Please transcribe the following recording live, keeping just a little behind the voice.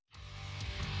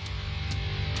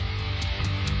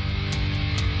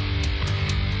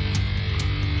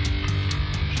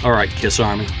All right, KISS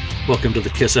Army, welcome to the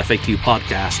KISS FAQ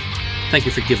podcast. Thank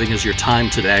you for giving us your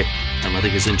time today and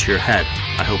letting us into your head.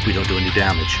 I hope we don't do any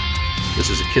damage.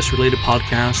 This is a KISS-related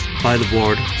podcast by the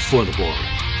board for the board.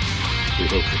 We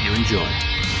hope that you enjoy.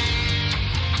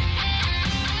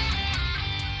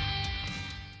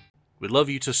 We'd love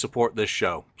you to support this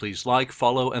show. Please like,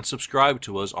 follow, and subscribe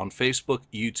to us on Facebook,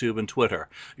 YouTube, and Twitter.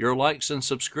 Your likes and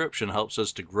subscription helps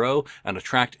us to grow and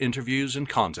attract interviews and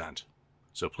content.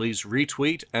 So please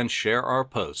retweet and share our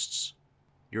posts.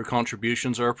 Your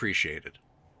contributions are appreciated.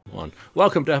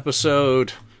 Welcome to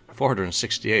episode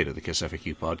 468 of the KISS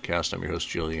FAQ podcast. I'm your host,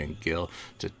 Julian Gill.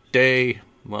 Today,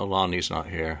 well, Lonnie's not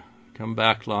here. Come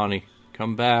back, Lonnie.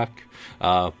 Come back.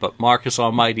 But Marcus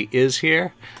Almighty is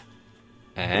here.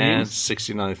 And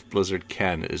 69th Blizzard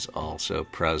Ken is also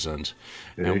present.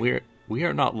 Hey. And we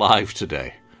are not live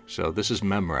today. So this is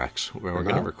Memorex, where we're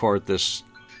going to record this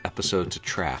episode to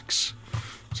tracks.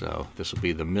 So this will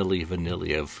be the Milli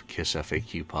Vanilli of KISS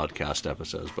FAQ podcast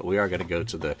episodes. But we are going to go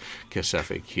to the KISS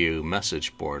FAQ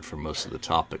message board for most of the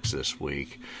topics this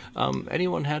week.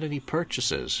 Anyone had any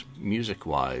purchases,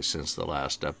 music-wise, since the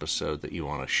last episode that you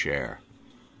want to share?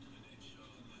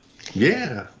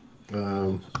 Yeah.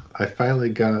 I finally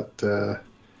got,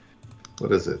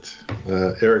 what is it?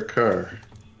 Eric Carr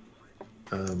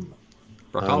on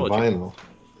vinyl.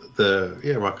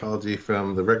 Rockology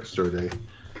from the record store day.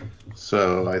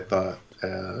 So I thought,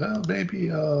 well,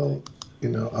 maybe I'll,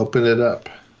 open it up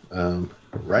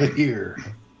right here.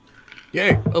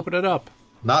 Yay, open it up.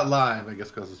 Not live, I guess,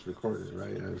 because it's recorded,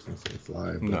 right? I was going to say it's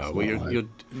live. No,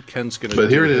 Ken's going to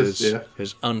do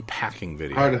his unpacking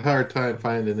video. Hard time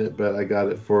finding it, but I got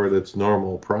it for its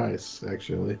normal price,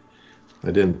 actually.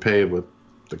 I didn't pay with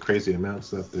the crazy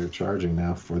amounts that they're charging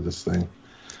now for this thing.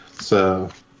 So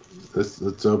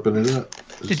let's open it up.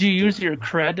 Did you use your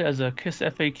cred as a KISS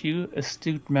FAQ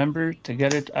astute member to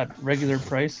get it at regular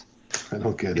price? I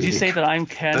don't get it. Did you say that I'm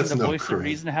Ken, the voice cred. of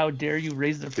reason? How dare you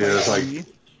raise the price on me?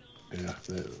 Yeah,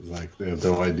 they have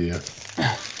no idea.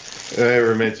 I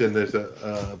ever mentioned there's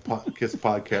a KISS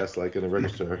podcast like in a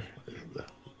record store.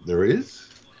 There is?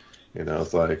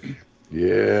 It's like,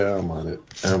 yeah, I'm on it.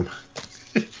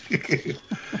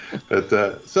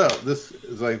 But so this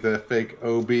is like the fake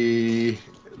OB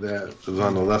that was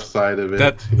on the left side of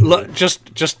it.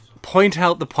 Just point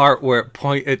out the part where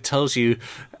it tells you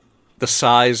the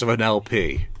size of an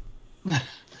LP.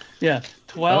 Yeah,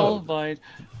 12 by...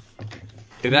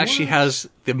 It actually has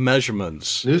the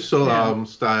measurements. New Soul album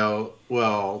style.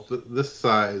 Well, this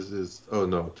size is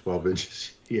 12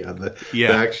 inches. The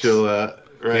actual right.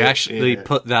 They actually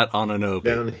put that on an OB.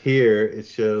 Down here it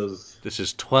shows this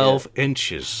is 12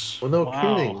 inches. Well, no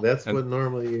kidding. That's what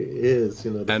normally is.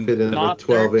 To fit in a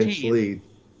 12-inch lead.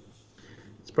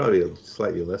 It's probably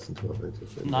slightly less than 12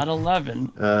 inches. Not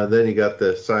 11. Then you got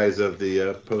the size of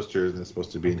the poster that's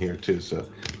supposed to be in here too. So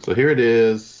here it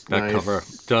is. That nice. Cover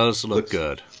does look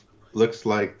good. Looks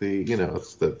like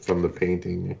it's from the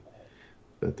painting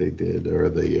that they did, or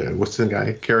the what's the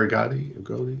guy?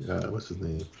 Carragatti? What's his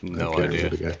name? No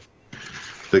idea.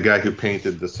 The guy who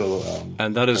painted the solo album.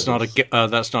 And that is not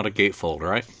that's not a gatefold,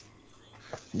 right?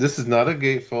 This is not a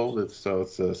gatefold. It's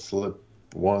a slip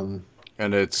one.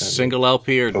 And it's single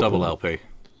LP or double LP?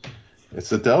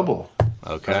 It's a double.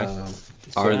 Okay.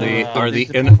 Are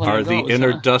the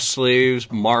inner dust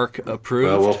sleeves mark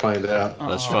approved? Well, we'll find out.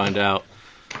 Let's find out.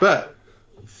 But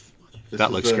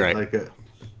that looks great. Like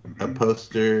a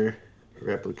poster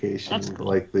replication, cool.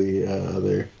 Like the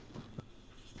other.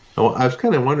 Oh, I was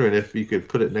kind of wondering if you could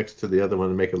put it next to the other one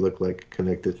and make it look like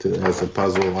connected to as a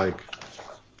puzzle, like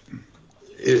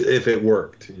if it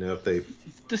worked. If they.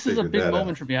 This is a big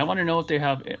moment for me. I want to know if they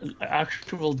have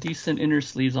actual decent inner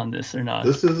sleeves on this or not.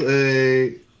 This is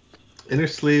a inner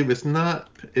sleeve. It's not.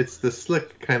 It's the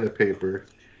slick kind of paper.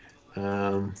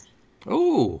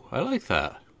 Oh, I like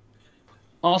that.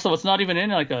 Also, it's not even in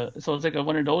so it's like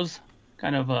one of those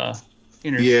kind of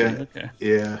inner sleeve. Okay.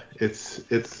 Yeah, it's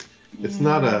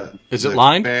not a. Is it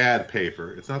lined? Bad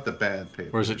paper. It's not the bad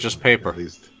paper. Or is it just paper? At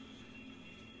least.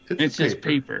 It's just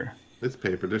paper. It's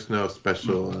paper. There's no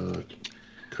special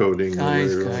coating or whatever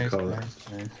you want to call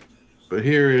it. But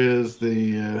here is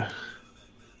the.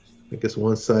 I guess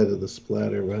one side of the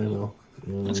splatter vinyl.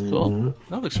 That's cool.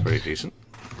 That looks pretty decent.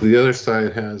 The other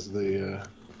side has the,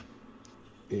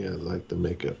 like the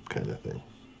makeup kind of thing.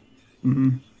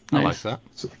 Mm-hmm. Nice. I like that.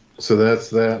 So that's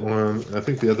that one. I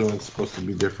think the other one's supposed to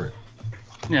be different.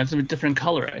 Yeah, it's a different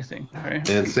color, I think. Right?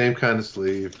 And same kind of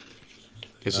sleeve.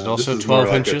 Is it also 12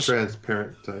 more inches? Like a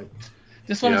transparent type.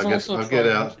 This one is also 12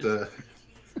 inches.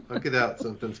 I'll get out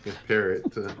something to compare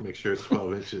it to make sure it's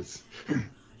 12 inches.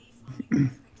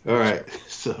 All right,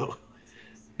 so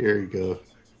Here you go.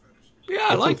 Yeah,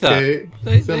 I It's like that. okay.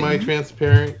 They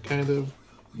Semi-transparent kind of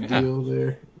yeah. deal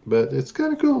there, but it's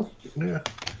kind of cool. Yeah.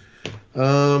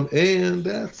 And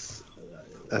that's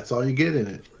all you get in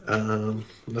it.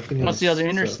 Nothing What's the other else.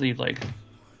 inner So sleeve like?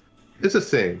 it's the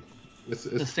same. The It's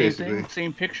same basically thing,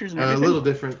 same pictures and a everything. little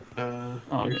different. Oh,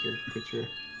 okay. Here's a picture.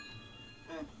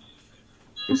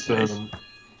 That's It's nice.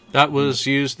 That was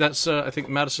used. That's I think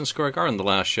Madison Square Garden the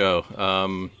last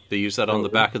show. They used that on Oh the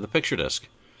really? back of the picture disc.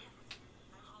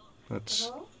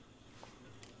 That's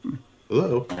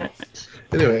Hello. Nice.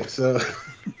 Anyway, so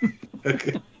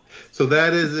okay, so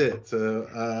that is it.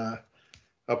 So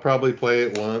I'll probably play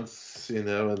it once, and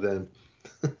then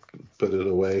put it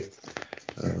away,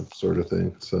 sort of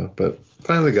thing. So, but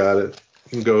finally got it.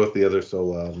 Can go with the other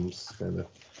solo albums. Kind of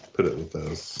put it with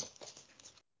those.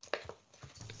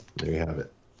 There you have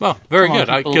it. well, A very lot of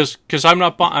good. people. Because I'm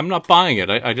not buying it.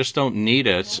 I just don't need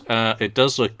it. It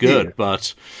does look Yeah. good,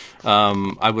 but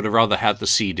I would have rather had the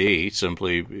CD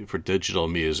simply for digital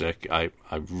music. I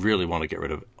really want to get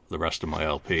rid of the rest of my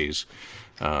LPs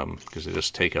because they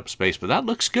just take up space. But that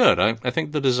looks good. I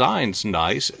think the design's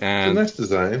nice, It's a and nice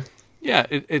design. yeah,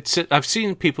 it's. I've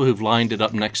seen people who've lined it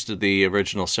up next to the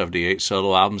original '78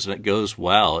 solo albums, and it goes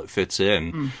well. It fits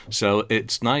in, Hmm. so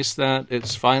it's nice that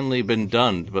it's finally been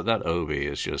done. But that Obi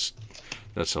is just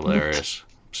that's hilarious.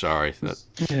 Sorry that.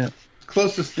 It's Yeah,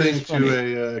 closest it is thing to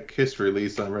funny, a Kiss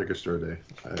release on Record Store Day.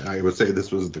 I would say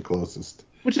this was the closest.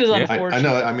 which is Yeah, I know.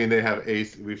 unfortunate. I mean, they have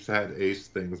Ace. We've had Ace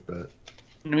things, but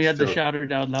And we had the still,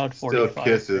 Shouted Out Loud still, 45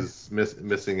 Kiss there. is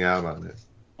missing out on it.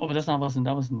 Oh, but that wasn't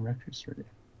Record Store Day.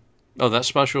 oh, that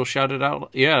special shouted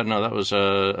out. Yeah, no, that was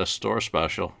a store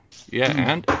special. Yeah,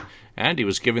 Hmm. and he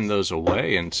was giving those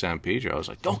away in San Pedro. I was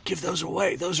like, don't give those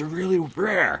away. Those are really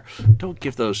rare. Don't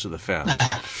give those to the fans.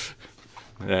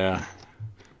 Yeah. There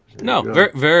you No, go.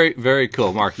 very, very, very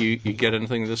cool. Mark, you get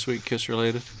anything this week Kiss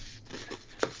related?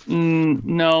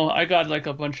 No, I got like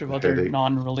a bunch of A other headache.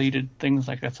 non-related things.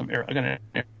 I got an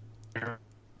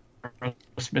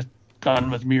Aerosmith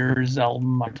done with Mirrors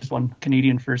album. I just one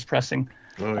Canadian first pressing.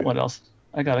 Oh yeah. What else?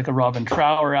 I got like a Robin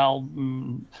Trower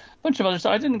album, a bunch of other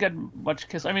stuff. I didn't get much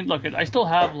Kiss. I mean, look, I still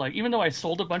have like, even though I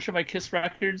sold a bunch of my Kiss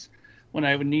records when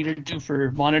I would needed to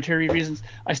for monetary reasons,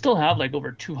 I still have like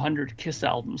over 200 Kiss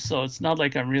albums. So it's not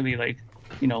like I'm really like,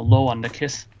 low on the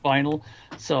Kiss vinyl.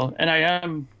 So, and I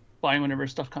am buying whenever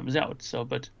stuff comes out. So,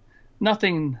 but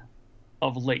nothing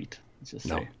of late, let's just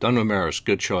No, say. Don Ramirez,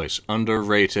 good choice.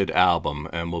 Underrated album,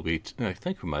 and I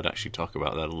think we might actually talk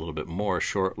about that a little bit more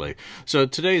shortly. So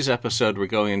today's episode, we're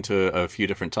going into a few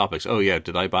different topics. Oh yeah,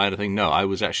 did I buy anything? No, I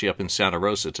was actually up in Santa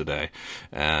Rosa today,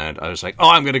 and I was like, oh,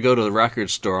 I'm going to go to the record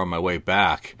store on my way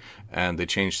back, and they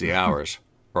changed the hours.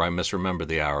 Or I misremembered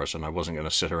the hours, and I wasn't going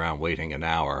to sit around waiting an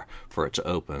hour for it to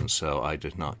open, so I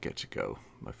did not get to go.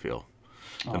 I feel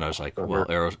then I was Oh, like, well,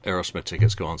 Bummer. Aerosmith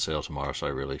tickets go on sale tomorrow, so I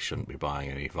really shouldn't be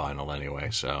buying any vinyl anyway.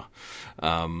 So,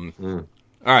 Mm.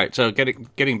 all right. So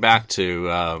getting back to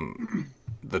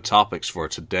the topics for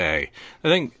today, I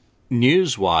think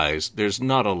news wise, there's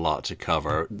not a lot to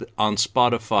cover on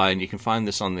Spotify, and you can find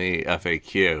this on the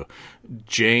FAQ.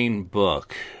 Jane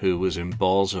Book, who was in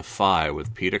Balls of Fire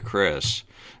with Peter Criss,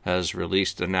 has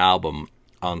released an album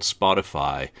on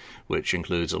Spotify, which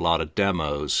includes a lot of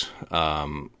demos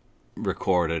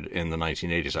recorded in the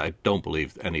 1980s. I don't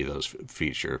believe any of those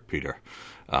feature Peter.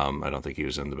 I don't think he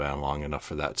was in the band long enough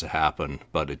for that to happen,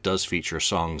 but it does feature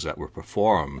songs that were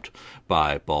performed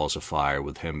by Balls of Fire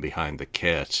with him behind the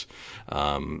kit.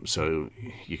 So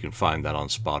you can find that on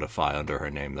Spotify under her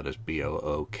name, that is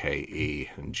Booke,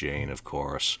 and Jane, of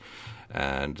course.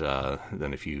 And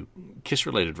then if you Kiss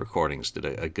related recordings did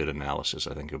a good analysis,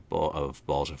 I think, of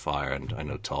Balls of Fire, and I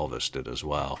know Talvis did as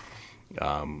well,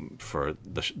 for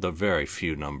the very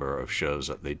few number of shows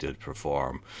that they did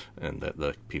perform, and that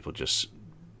the people just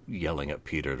yelling at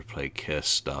Peter to play Kiss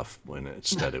stuff when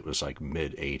instead it was like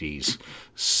mid '80s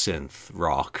synth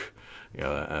rock,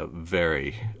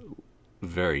 very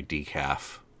very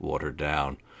decaf, watered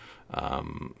down.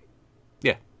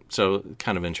 Yeah, so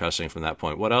kind of interesting from that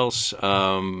point. What else?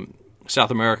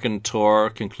 South American tour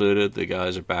concluded. The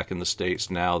guys are back in the States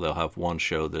now. They'll have one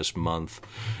show this month.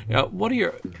 What are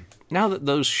your now that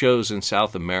those shows in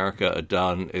South America are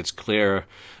done? It's clear,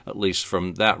 at least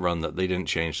from that run, that they didn't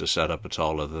change the setup at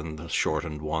all, other than the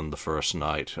shortened one the first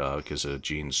night because of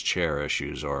Gene's chair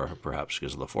issues, or perhaps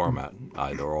because of the format,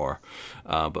 either or.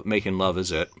 But Making Love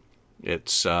is it.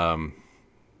 It's a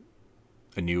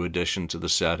new addition to the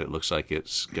set. It looks like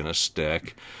it's gonna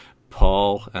stick.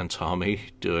 Paul and Tommy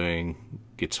doing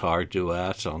guitar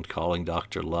duet on Calling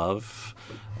Dr. Love.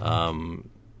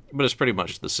 But it's pretty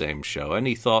much the same show.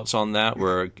 Any thoughts on that?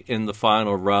 We're in the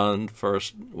final run.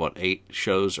 First, what, 8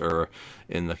 shows are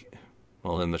in the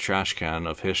in the trash can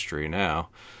of history now.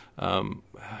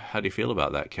 How do you feel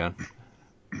about that, Ken?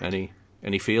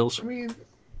 Any feels? I mean,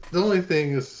 the only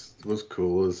thing is was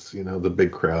cool is the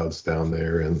big crowds down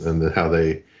there and how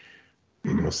they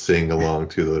sing along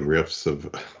to the riffs of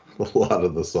a lot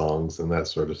of the songs and that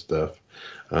sort of stuff,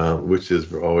 which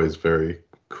is always very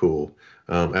cool.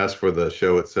 As for the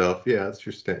show itself, yeah, it's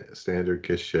your standard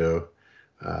Kiss show.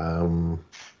 Um,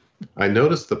 I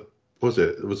noticed was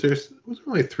there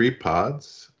only 3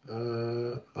 pods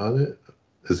on it?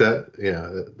 Is that yeah?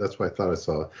 That's what I thought I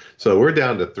saw. So we're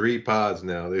down to 3 pods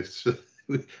now.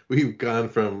 We've gone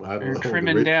from I They're don't know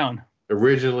trimming down.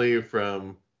 originally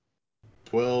from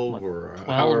 12 What, or 12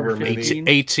 or however many. 15?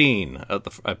 18 I It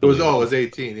was believe. it was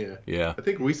 18. Yeah, Yeah, I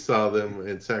think we saw them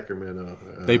in Sacramento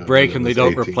they when break it and they was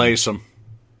don't 18. replace them.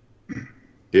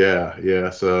 Yeah, yeah.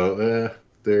 So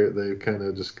they're kind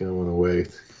of just going away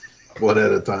one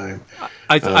at a time.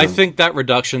 I Um, think that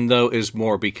reduction though is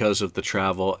more because of the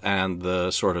travel and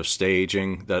the sort of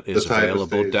staging that the is type of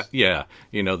available. stage, Yeah,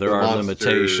 there the are monster.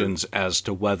 limitations as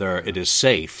to whether Yeah, it is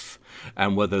safe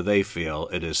and whether they feel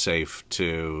it is safe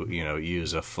to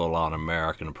use a full-on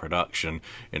American production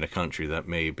in a country that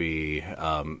may be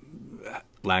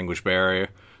language barrier,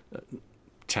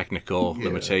 technical yeah,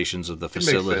 limitations of the it makes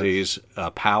sense. facilities,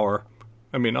 power.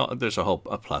 I mean, there's a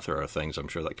plethora of things I'm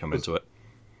sure that come into it.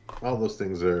 All those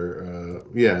things are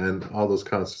yeah, and all those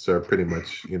concerts are pretty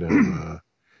much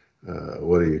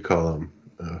what do you call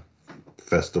them,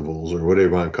 festivals or whatever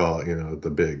you want to call it, the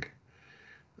big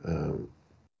um,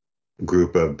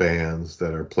 group of bands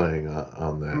that are playing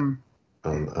on that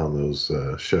Hmm. on those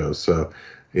shows. So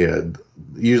yeah,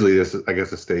 usually this I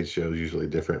guess a stage show is usually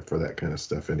different for that kind of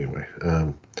stuff anyway.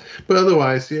 But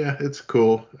otherwise, yeah, it's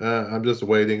cool. I'm just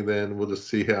waiting. Then we'll just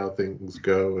see how things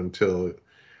go until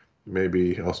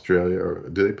maybe Australia, or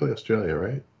do they play Australia,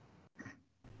 right?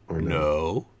 Or no?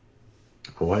 No.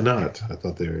 Why not? I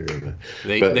thought they were gonna,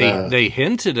 They but they they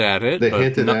hinted at it, they but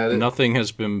hinted at it. nothing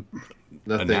has been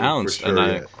Nothing for announced. And sure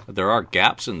yet. there are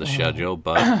gaps in the Oh. schedule,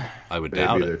 but I would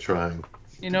doubt Maybe it. they're trying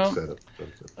you to know, set up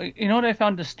something. what I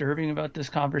found disturbing about this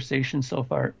conversation so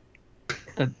far,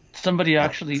 that somebody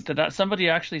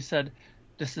actually said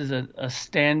this is a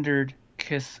standard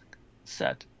Kiss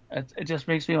set. It just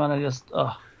makes me want to just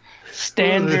Well,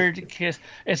 standard Kiss.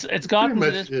 It's it pretty gotten to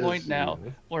much this point is, now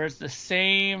where it's the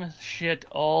same shit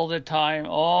all the time.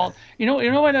 All you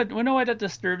know why that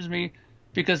disturbs me,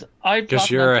 because I've Because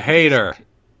gotten you're a into this. hater.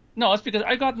 No, it's because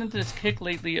I've gotten into this kick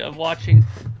lately of watching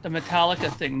the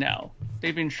Metallica thing now.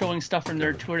 They've been showing stuff from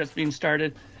their tour that's being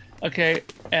started. Okay,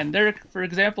 and for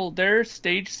example, their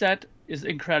stage set is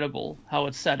incredible how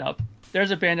it's set up.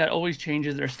 There's a band that always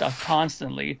changes their stuff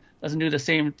constantly, doesn't do the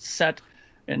same set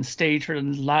and stage for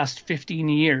the last 15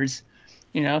 years,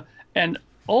 you know. And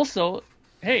also,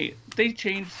 hey, they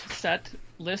changed set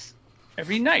lists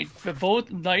every night, but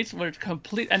both nights were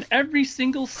complete, and every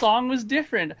single song was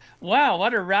different. Wow,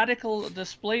 what a radical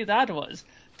display that was,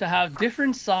 to have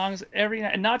different songs every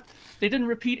night, and not they didn't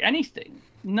repeat anything,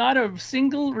 not a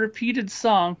single repeated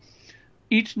song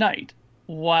each night.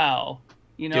 Wow,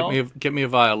 you know, Get me a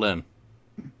violin.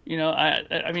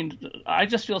 I mean, I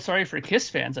just feel sorry for Kiss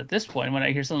fans at this point when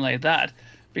I hear something like that,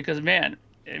 because man,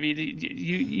 I mean,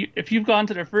 you if you've gone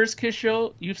to the first Kiss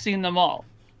show, you've seen them all.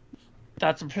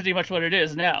 That's pretty much what it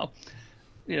is now.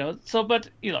 So but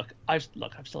I'm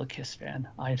still a Kiss fan.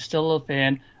 I'm still a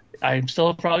fan. I'm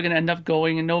still probably going to end up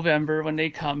going in November when they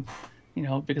come,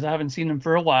 because I haven't seen them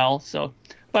for a while. So,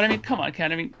 but I mean, come on,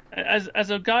 Ken. I mean, as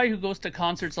a guy who goes to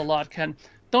concerts a lot, Ken,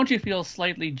 don't you feel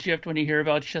slightly gypped when you hear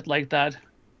about shit like that?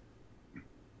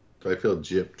 So I feel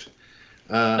gypped.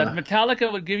 That Uh,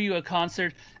 Metallica would give you a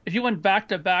concert. If you went back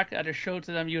to back at a show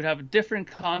to them, you would have a different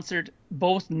concert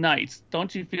both nights.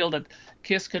 Don't you feel that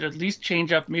Kiss could at least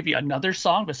change up maybe another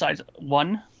song besides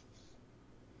one?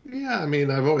 yeah, I mean,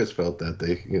 I've always felt that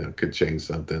they, could change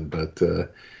something, but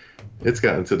it's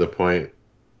gotten to the point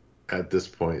at this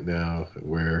point now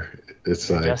where it's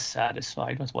You're like just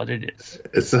satisfied with what it is.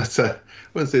 it's not. I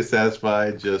wouldn't say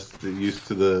satisfied, just used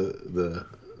to the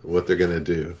what they're gonna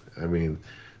do. I mean,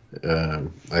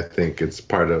 I think it's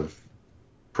part of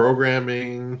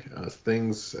programming,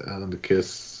 things on the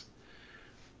Kiss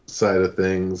side of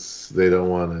things. They don't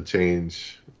want to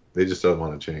change. They just don't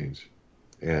want to change,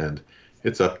 and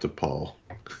it's up to Paul.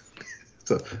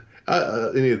 So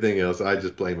anything else, I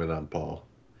just blame it on Paul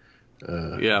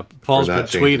Yeah, for Paul's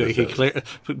not been changing the tweeting. set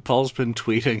list. Paul's been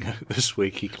tweeting this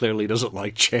week. He clearly doesn't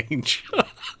like change.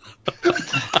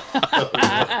 Oh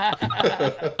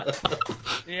no.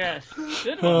 Yes,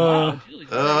 good one. Uh, Wow, Julian, there you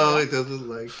Oh, go. it doesn't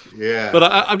like. Yeah. but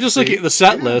I'm just looking at See. the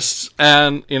set Yeah. lists,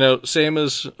 and same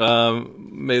as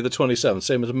May the 27th,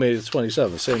 same as May the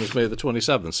 27th, same as May the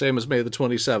 27th, same as May the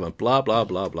 27th, blah blah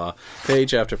blah blah,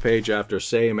 page after,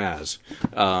 same as.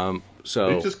 You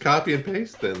So, just copy and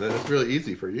paste. Then that's really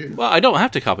easy for you. well, I don't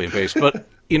have to copy and paste, but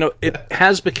it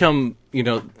has become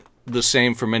the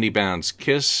same for many bands.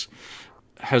 Kiss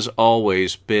has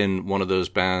always been one of those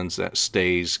bands that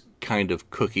stays kind of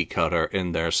cookie cutter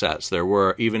in their sets. There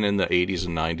were, even in the 80s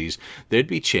and 90s, there'd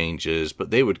be changes, but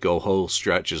they would go whole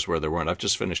stretches where there weren't. I've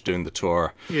just finished doing the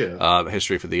tour Yeah.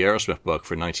 history for the Aerosmith book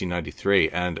for 1993,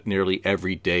 and nearly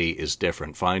every day is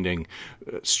different. Finding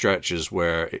stretches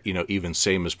where, even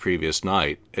same as previous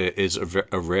night is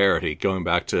a rarity. Going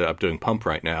back to, I'm doing Pump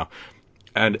right now,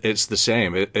 and it's the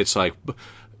same. It's like,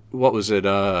 what was it?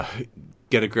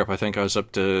 Get a Grip. I think I was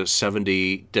up to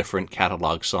 70 different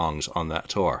catalog songs on that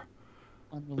tour.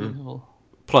 Mm. Unbelievable.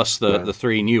 Plus the Wow.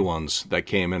 three new ones that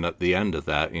came in at the end of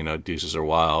that. Deuces Are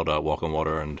Wild, Walk on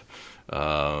Water, and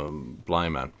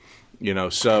Blind Man.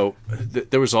 So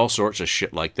there was all sorts of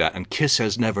shit like that. And Kiss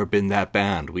has never been that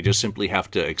band. We just simply have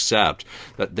to accept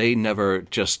that they never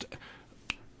just,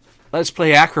 let's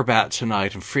play Acrobat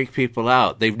tonight and freak people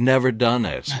out. They've never done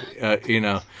it.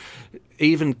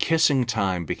 Even Kissing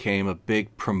Time became a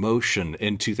big promotion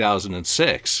in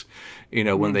 2006. When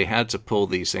Mm. they had to pull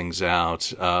these things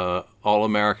out, All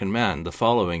American Men the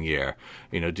following year,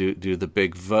 do the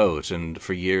big vote, and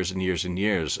for years and years and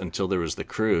years until there was the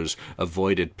cruise,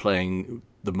 avoided playing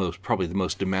probably the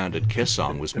most demanded Kiss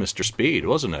song was Mr. Speed,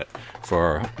 wasn't it,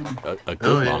 for Mm. a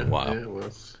good Oh long yeah. while. Yeah. It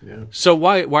was. Yeah. So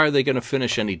why are they going to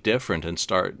finish any different and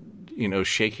start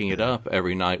shaking it Yeah. up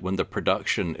every night when the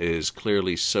production is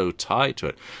clearly so tied to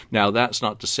it? Now that's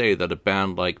not to say that a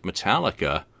band like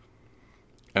Metallica,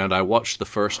 and I watched the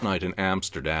first night in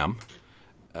Amsterdam,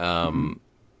 Mm.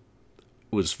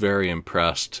 was very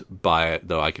impressed by it,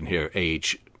 though I can hear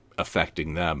age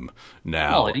affecting them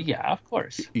Well, now. yeah, of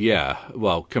course. Yeah,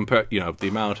 well, compare the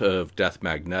amount of Death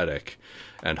Magnetic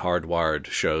and Hardwired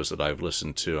shows that I've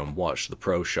listened to and watched, the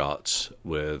pro shots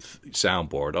with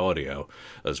soundboard audio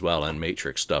as well, and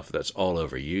Matrix stuff that's all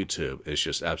over YouTube is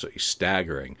just absolutely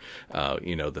staggering.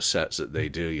 The sets that they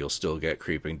do, you'll still get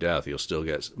Creeping Death, you'll still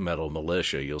get Metal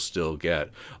Militia, you'll still get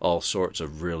all sorts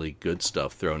of really good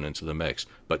stuff thrown into the mix.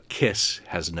 But Kiss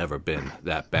has never been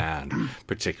that band,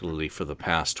 particularly for the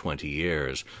past 20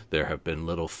 years. There have been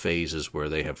little phases where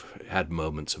they have had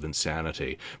moments of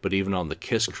insanity, but even on the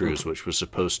Kiss cruise, which was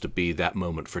supposed to be that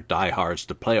moment for diehards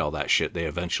to play all that shit, they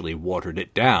eventually watered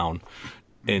it down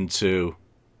into,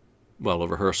 well, a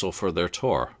rehearsal for their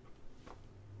tour.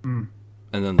 Mm.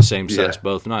 And then the same sets Yeah.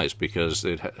 both nights because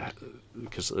of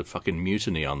the fucking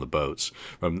mutiny on the boats.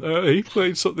 He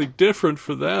played something different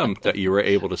for them that you were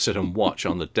able to sit and watch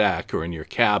on the deck or in your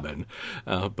cabin,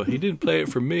 but he didn't play it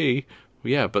for me.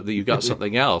 Yeah, but you got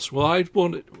something else. Well, I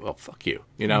wanted. Well, fuck you.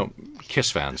 Kiss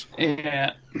fans.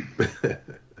 Yeah,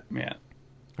 yeah.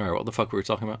 All right, what the fuck were we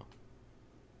talking about?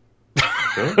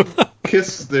 Well,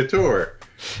 Kiss their tour.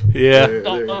 Yeah,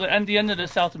 Oh, They're and the end of the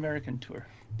South American tour.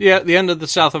 yeah. The end of the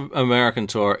South American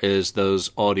tour is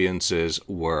those audiences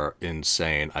were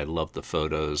insane. I love the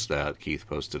photos that Keith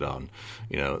posted on,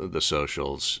 the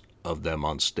socials of them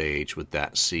on stage with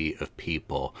that sea of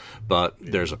people. But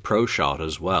yeah. there's a pro shot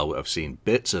as well. I've seen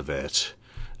bits of it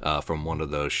from one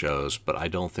of those shows, but I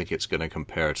don't think it's going to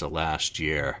compare to last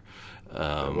year.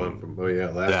 That one from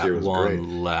last That year was great.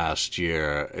 one last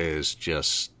year is just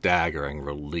staggering.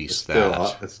 Release It's still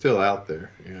that. it's still out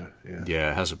there. Yeah, yeah.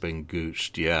 Yeah, it hasn't been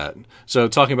gooched yet. So,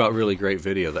 talking about really great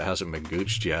video that hasn't been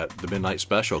gooched yet, the Midnight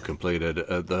Special completed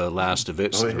the last of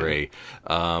its Oh yeah. three.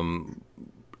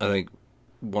 I think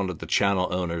one of the channel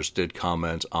owners did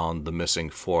comment on the missing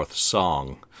fourth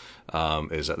song.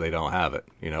 Is that they don't have it?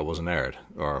 It wasn't aired,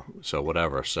 or so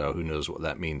whatever. So who knows what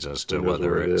that means as Who to knows where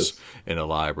whether it it's is? in a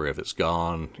library, if it's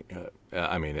gone.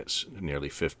 I mean, it's nearly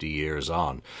 50 years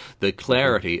on. The Hmm.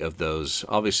 clarity of those,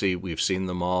 obviously, we've seen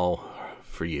them all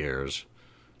for years,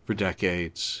 for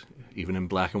decades, even in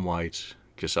black and white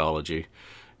Kissology.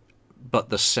 But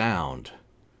the sound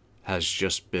has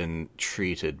just been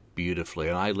treated beautifully,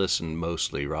 and I listen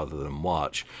mostly rather than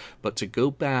watch. But to go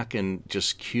back and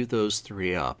just cue those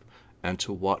three up and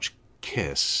to watch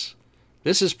Kiss.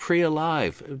 This is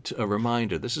pre-alive. A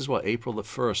reminder. This is what, April the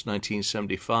 1st,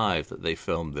 1975, that they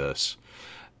filmed this.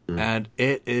 Mm. And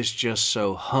it is just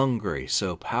so hungry,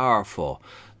 so powerful.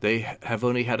 they have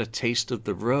only had a taste of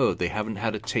the road. They haven't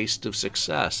had a taste of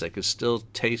success. They can still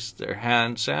taste their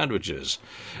hand sandwiches.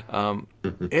 Um,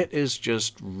 it is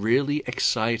just really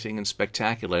exciting and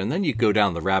spectacular. And then you go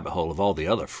down the rabbit hole of all the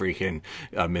other freaking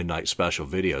midnight special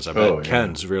videos. I Oh bet yeah.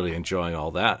 Ken's really enjoying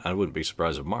all that. I wouldn't be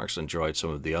surprised if Mark's enjoyed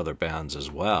some of the other bands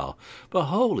as well. But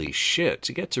holy shit,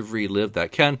 to get to relive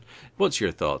that. Ken, what's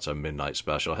your thoughts on Midnight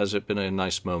Special? Has it been a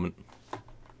nice moment?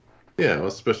 Yeah, well,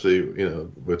 especially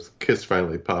with Kiss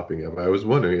finally popping up. I was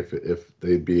wondering if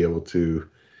they'd be able to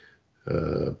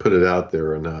put it out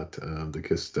there or not, the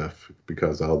Kiss stuff,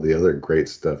 because all the other great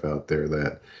stuff out there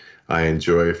that I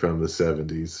enjoy from the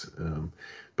 70s.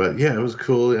 But yeah, it was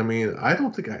cool. I mean, I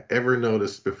don't think I ever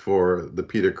noticed before the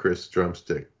Peter Criss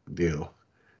drumstick deal.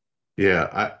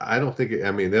 Yeah, I don't think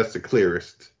I mean, that's the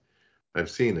clearest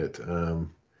I've seen it. And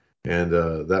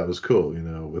that was cool,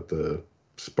 with the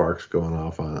sparks going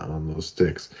off on those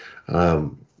sticks.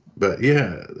 But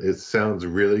yeah, it sounds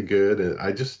really good. And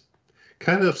I just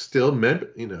kind of still,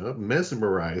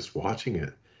 mesmerized watching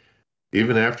it,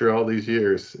 even after all these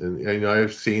years. And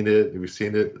I've seen it. We've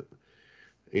seen it.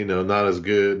 Not as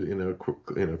good.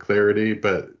 Clarity,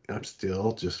 but I'm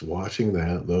still just watching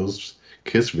those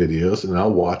Kiss videos, and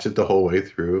I'll watch it the whole way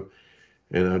through,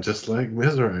 and I'm just like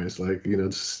mesmerized, like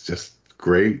just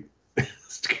great.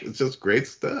 It's just great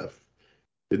stuff.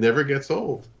 It never gets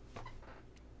old.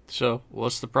 So,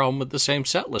 what's the problem with the same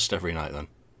set list every night then?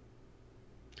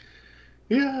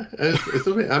 Yeah,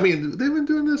 I mean, they've been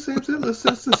doing the same set list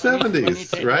since the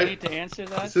 '70s, You right? need to answer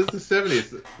that. Since the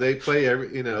 '70s, they play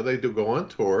they do go on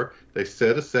tour. They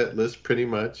set a set list pretty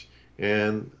much,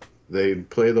 and they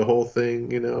play the whole thing,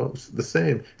 the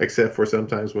same, except for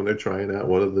sometimes when they're trying out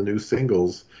one of the new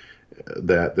singles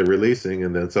that they're releasing,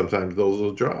 and then sometimes those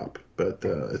will drop. But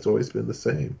it's always been the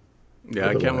same. Yeah,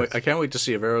 I can't wait. I Otherwise, can't wait to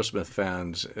see if Aerosmith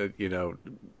fans,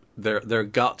 their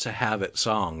got to have it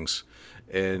songs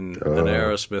in an uh,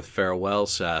 Aerosmith farewell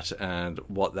set, and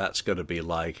what that's going to be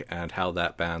like, and how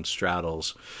that band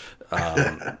straddles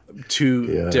two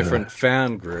yeah, different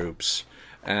fan groups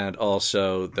and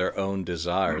also their own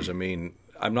desires. I mean,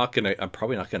 I'm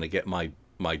probably not gonna get my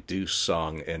Deuce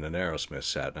song in an Aerosmith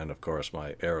set, and of course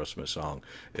my Aerosmith song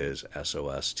is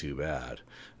SOS Too Bad.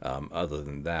 Other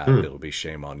than that, hmm, it'll be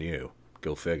Shame on You.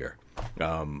 Go figure.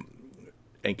 Um,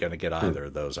 ain't gonna get hmm. either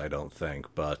of those, I don't think.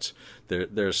 But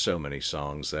there's so many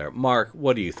songs there. Mark,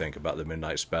 what do you think about the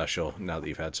Midnight Special now that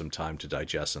you've had some time to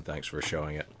digest? And thanks for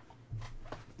showing it.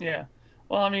 Yeah.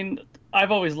 Well, I mean,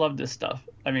 I've always loved this stuff.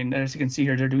 I mean, as you can see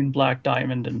here, they're doing Black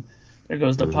Diamond, and there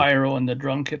goes the Hmm. pyro and the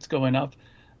drum kits going up.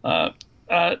 Uh,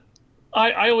 uh,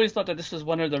 I always thought that this was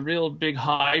one of the real big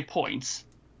high points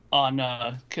on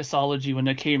Kissology when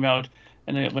it came out,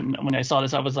 and when I saw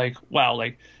this, I was like, wow,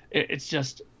 like it's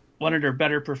just one of their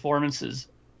better performances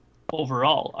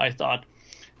overall, I thought,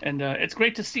 and it's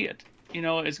great to see it.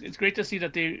 It's great to see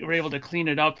that they were able to clean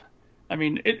it up. I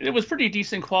mean, it was pretty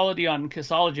decent quality on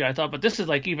Kissology, I thought, but this is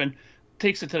like even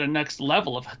takes it to the next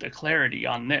level of the clarity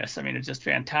on this. I mean, it's just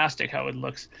fantastic how it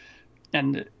looks,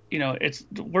 and it's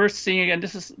worth seeing again.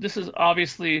 This is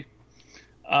obviously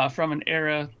from an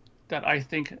era that I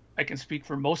think I can speak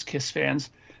for most Kiss fans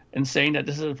in saying that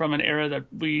this is from an era that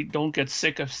we don't get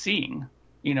sick of seeing.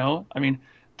 I mean,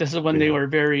 this is when they Yeah. were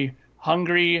very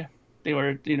hungry, they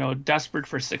were, desperate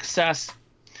for success,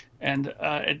 and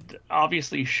it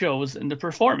obviously shows in the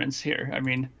performance here. I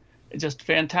mean, it's just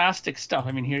fantastic stuff.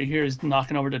 I mean, here's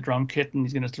knocking over the drum kit and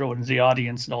he's going to throw it into the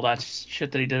audience and all that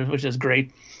shit that he did, which is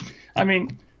great. I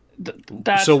mean, So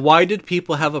that why did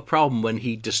people have a problem when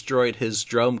he destroyed his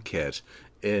drum kit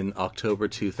in October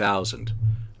 2000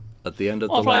 at the end of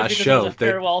Well, the probably last because it was a show?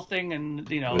 They farewell thing, and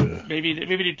Yeah. maybe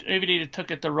they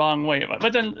took it the wrong way.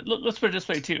 But then let's put it this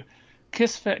way too: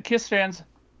 Kiss fans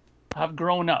have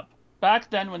grown up. Back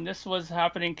then, when this was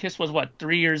happening, Kiss was what,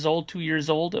 3 years old, 2 years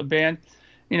old, a band.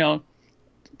 You know,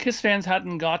 Kiss fans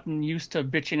hadn't gotten used to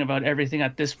bitching about everything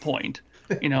at this point.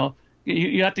 You know,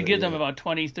 you have to give them Yeah. about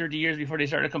 20, 30 years before they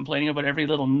started complaining about every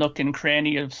little nook and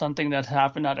cranny of something that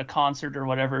happened at a concert or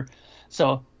whatever.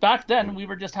 So back then, we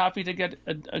were just happy to get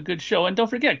a good show. And don't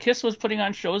forget, Kiss was putting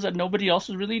on shows that nobody else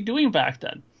was really doing back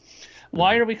then.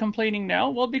 Why Mhm. are we complaining now?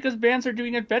 Well, because bands are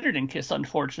doing it better than Kiss,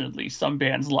 unfortunately. Some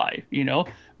bands live,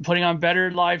 putting on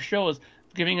better live shows,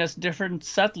 giving us different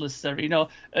set lists.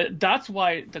 That's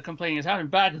why the complaining is happening.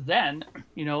 Back then,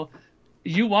 you know,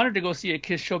 you wanted to go see a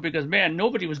Kiss show because man,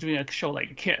 nobody was doing a show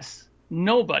like Kiss.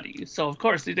 Nobody. So of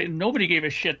course, nobody gave a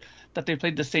shit that they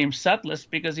played the same set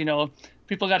list because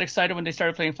people got excited when they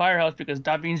started playing Firehouse because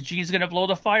that means G's gonna blow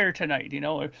the fire tonight,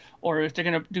 or if they're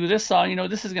gonna do this song,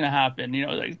 this is gonna happen,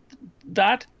 like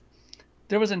that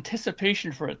there was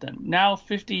anticipation for it then. Now,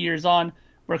 50 years on,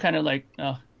 we're kind of like,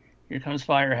 oh, here comes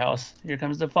Firehouse. Here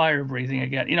comes the fire breathing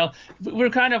again. We're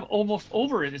kind of almost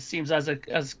over it. It seems as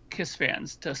Kiss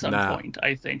fans to some Nah. point.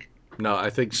 I think. No, I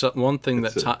think one thing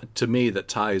It's that a to me that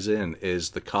ties in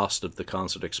is the cost of the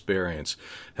concert experience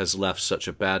has left such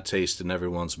a bad taste in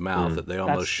everyone's mouth mm, that they That's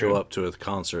almost show true. up to a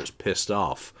concert pissed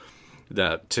off.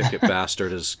 That ticket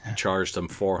bastard has charged them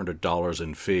 $400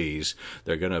 in fees.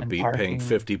 They're going to And be paying parking.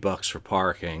 $50 for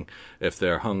parking. If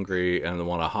they're hungry and they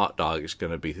want a hot dog, it's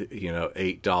going to be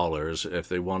 $8. If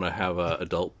they want to have an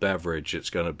adult beverage, it's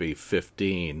going to be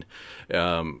 15.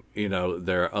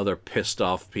 There are other pissed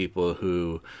off people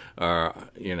who are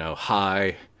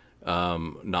high,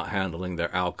 not handling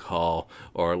their alcohol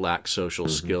or lack social mhm.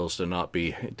 skills to not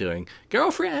be doing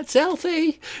girlfriend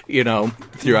selfie,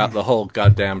 throughout the whole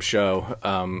goddamn show.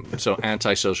 So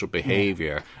antisocial Yeah.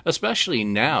 behavior, especially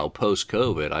now post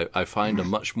COVID, I find a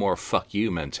much more fuck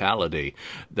you mentality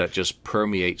that just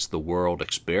permeates the world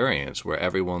experience where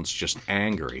everyone's just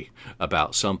angry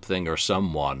about something or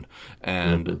someone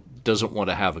and Mhm. doesn't want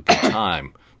to have a good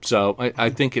time. So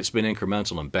I think it's been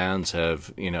incremental, and bands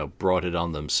have brought it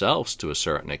on themselves to a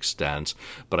certain extent.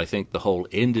 But I think the whole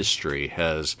industry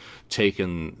has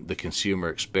taken the consumer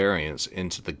experience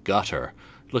into the gutter.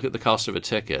 Look at the cost of a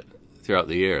ticket throughout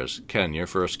the years. Ken, your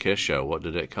first Kiss show, what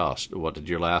did it cost? What did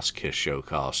your last Kiss show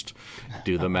cost?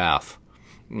 Do the math.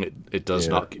 It does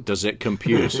Yeah. not. Does it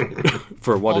compute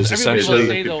for what Well, is everybody It will essentially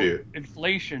doesn't say though, compute.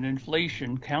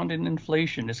 inflation, count in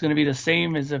inflation. It's going to be the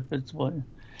same as if it's what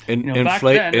In back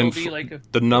inflate then. It'll be like a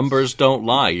the numbers It's don't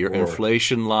lie. Your more.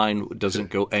 inflation line doesn't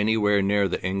go anywhere near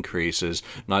the increases.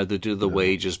 Neither do the No.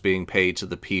 wages being paid to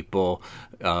the people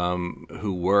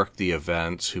who work the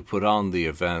events, who put on the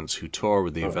events, who tour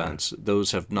with the Oh, yeah. events.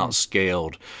 Those have not mm,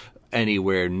 scaled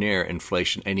anywhere near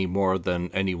inflation any more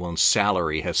than anyone's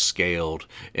salary has scaled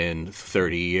in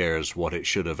 30 years what it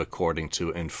should have according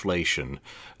to inflation.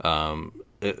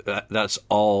 That's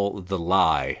all the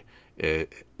lie.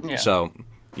 It, yeah. so,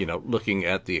 looking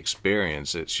at the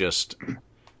experience, it's just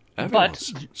But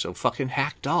everyone's so fucking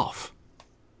hacked off.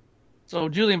 so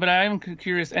Julian, but I am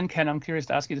curious, and Ken, I'm curious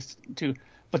to ask you this too.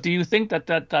 But do you think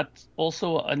that's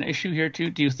also an issue here too?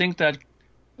 Do you think that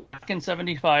back in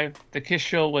 '75, the Kiss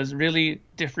show was really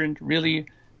different, really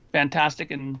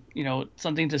fantastic, and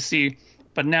something to see?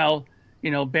 But now,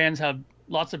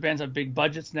 lots of bands have big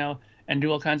budgets now and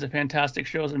do all kinds of fantastic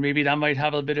shows, and maybe that might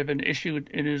have a bit of an issue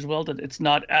in it as well, that it's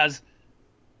not as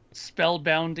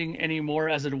spellbounding anymore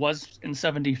as it was in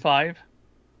 '75.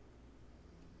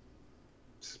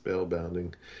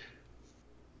 Spellbounding.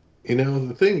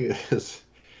 The thing is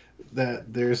that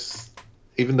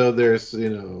even though there's,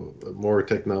 more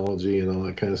technology and all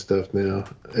that kind of stuff now,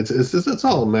 it's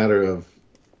all a matter of,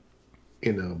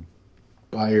 you know,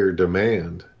 buyer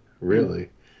demand, Mm, really.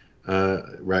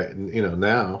 Right. And,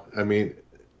 now, I mean,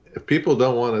 if people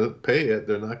don't want to pay it,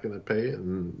 they're not going to pay it,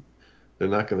 and they're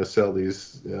not going to sell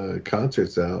these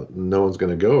concerts out, and no one's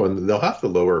going to go, and they'll have to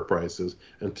lower prices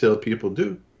until people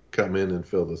do come in and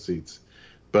fill the seats.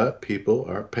 But people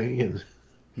are paying.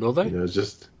 Will they? It's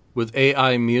just, With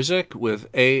AI music,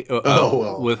 oh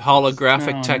well, with that's holographic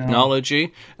oh no.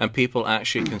 technology, and people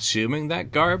actually consuming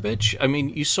that garbage. I mean,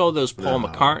 you saw those Paul no,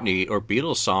 McCartney or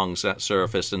Beatles songs that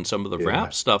surfaced, and some of the rap yeah,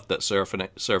 stuff that's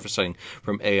surfacing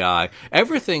from AI.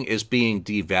 Everything is being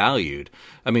devalued.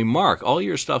 I mean, Mark, all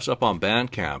your stuff's up on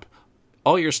Bandcamp.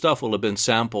 All your stuff will have been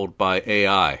sampled by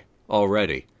AI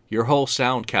already. Your whole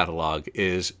sound catalog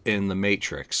is in the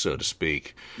matrix, so to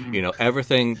speak. Mm,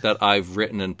 Everything that I've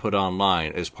written and put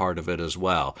online is part of it as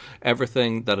well.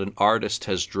 Everything that an artist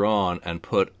has drawn and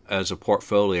put as a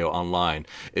portfolio online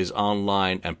is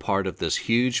online and part of this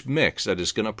huge mix that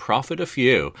is going to profit a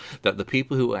few, that the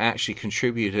people who actually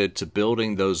contributed to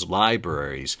building those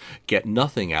libraries get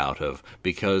nothing out of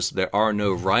because there are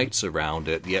no rights around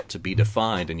it yet to be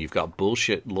defined, and you've got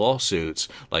bullshit lawsuits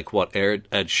like what Ed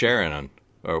Sheeran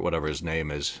or whatever his name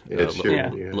is, Ed yeah.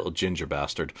 Sheeran, yeah. little ginger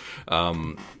bastard,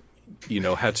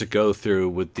 had to go through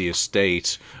with the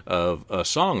estate of a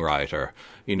songwriter.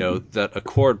 That a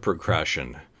chord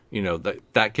progression,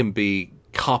 that can be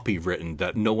copywritten,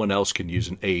 that no one else can use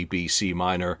an A, B, C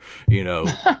minor,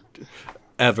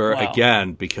 ever Wow.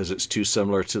 again because it's too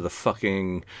similar to the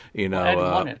fucking, you Well, know, Ed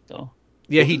uh, won it though.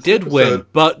 yeah, Well, he this did win, episode,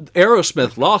 but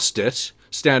Aerosmith lost it.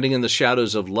 Standing in the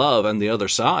Shadows of Love and the Other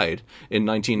Side in Mm,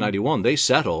 1991, they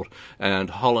settled, and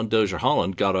Holland Dozier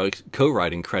Holland got a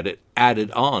co-writing credit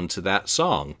added on to that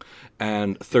song,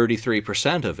 and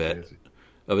 33% of it crazy.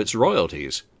 of its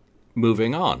royalties.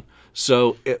 Moving on,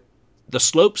 so the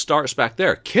slope starts back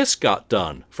there. Kiss got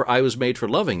done for "I Was Made for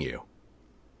Loving You"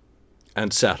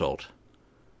 and settled.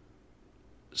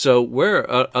 So we're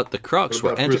at the What crux.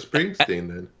 We're about Bruce Springsteen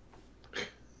then?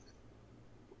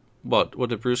 What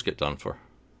did Bruce get done for?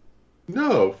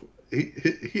 No,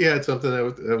 he had something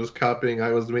that was copying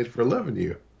 "I Was Made for Loving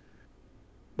You,"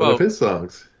 one of Well, his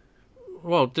songs.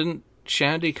 didn't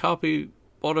Shandy copy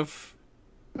one of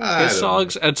his I don't know.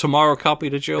 songs, and Tomorrow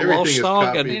copied a Joe Walsh Everything is song,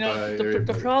 and copied by The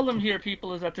everybody. problem here,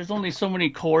 people, is that there's only so many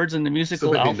chords in the So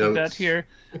musical many alphabet notes. here.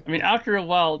 I mean, after a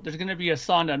while, there's going to be a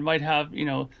song that might have,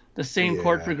 the same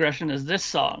chord Yeah. progression as this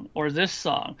song or this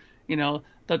song.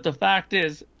 That the fact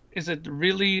is it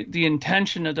really the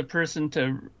intention of the person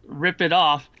to rip it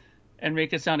off and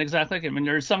make it sound exactly like it? I mean,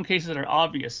 there are some cases that are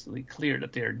obviously clear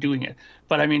that they are doing it,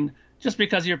 but I mean, just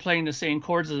because you're playing the same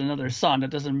chords as another song,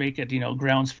 that doesn't make it,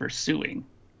 grounds for suing.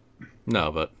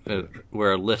 no, but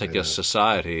we're a I litigious know.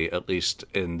 society, at least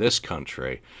in this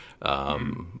country,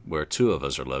 where two of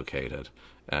us are located.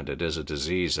 And it is a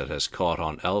disease that has caught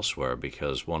on elsewhere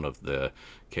because one of the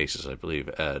cases, I believe,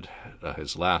 Ed,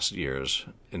 his last year's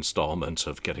installments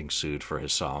of getting sued for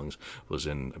his songs was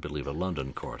in, I believe, a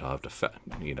London court. I'll have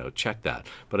to, check that.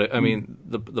 But I Mm. mean,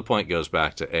 the point goes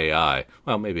back to AI.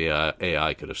 Well, maybe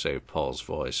AI could have saved Paul's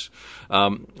voice.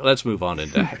 Let's move on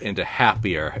into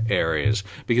happier areas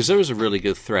because there was a really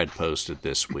good thread posted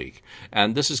this week,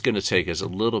 and this is going to take us a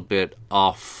little bit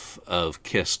off of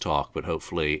Kiss talk, but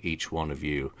hopefully each one of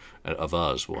you of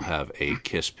us will have a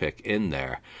Kiss pick in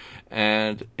there.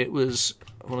 And it was,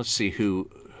 well, let's see who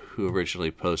originally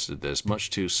posted this. Much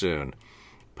too soon.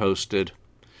 Posted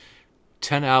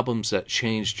 10 albums that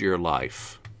changed your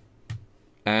life.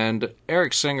 And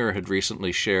Eric Singer had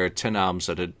recently shared 10 albums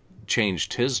that had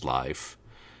changed his life,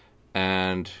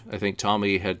 and I think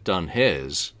Tommy had done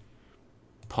his.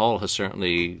 Paul has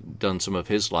certainly done some of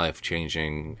his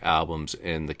life-changing albums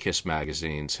in the Kiss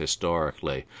magazines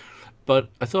historically. But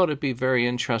I thought it'd be very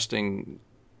interesting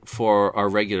for our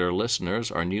regular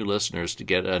listeners, our new listeners, to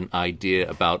get an idea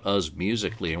about us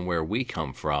musically and where we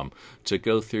come from, to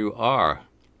go through our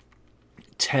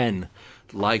 10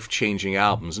 life changing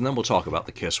albums. And then we'll talk about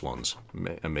the Kiss ones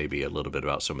and maybe a little bit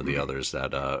about some of the others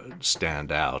that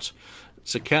stand out.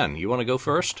 So, Ken, you want to go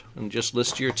first and just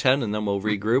list your 10 and then we'll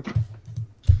regroup?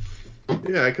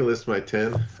 Yeah, I can list my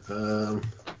 10.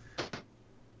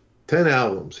 10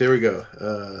 albums. Here we go.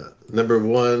 Number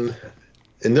one,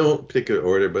 in no particular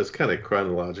order, but it's kind of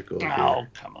chronological here. Oh,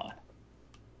 come on.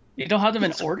 You don't have them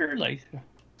in It's, order? Like,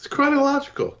 it's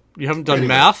chronological. You haven't done Pretty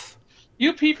much. math?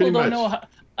 you people Pretty don't know much.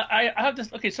 how. I have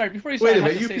this. Okay, sorry. Before you start, Wait I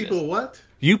a have minute, to you say this. people, what?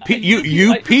 You people,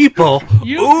 You people?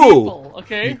 you Ooh, people.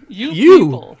 Okay, you you.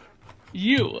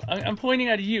 people. I'm pointing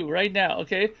at you right now.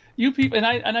 Okay, you people, and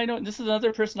I know this is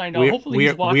another person I know. Hopefully,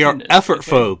 he's We watching are this. effort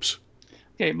Okay. phobes.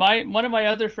 Okay, my one of my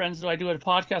other friends who I do a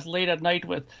podcast late at night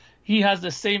with, he has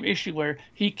the same issue where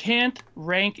he can't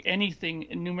rank anything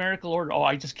in numerical order. Oh,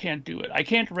 I just can't do it. I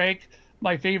can't rank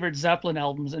my favorite Zeppelin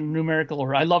albums in numerical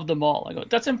order. I love them all. I go,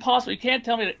 that's impossible. You can't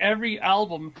tell me that every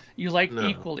album you like No.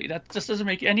 equally. That just doesn't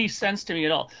make any sense to me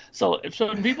at all. So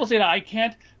when people say that I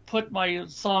can't put my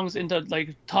songs into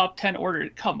like top 10 order,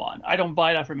 come on. I don't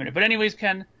buy that for a minute. But anyways,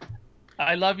 Ken,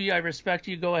 I love you. I respect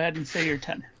you. Go ahead and say your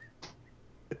 10.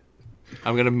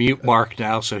 I'm going to mute Mark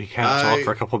now so he can't talk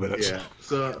for a couple minutes. Yeah.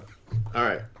 So, all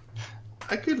right.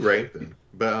 I could rank them,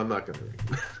 but I'm not going to rank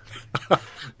them.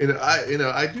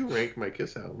 I do rank my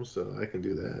Kiss albums, so I can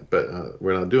do that. But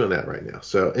we're not doing that right now.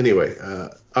 So anyway,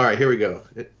 all right, here we go.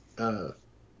 Uh,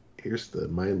 Here's the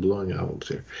mind-blowing albums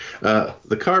here.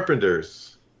 The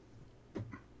Carpenters,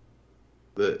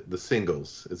 the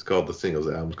singles. It's called the singles.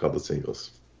 The album's called the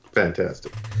singles.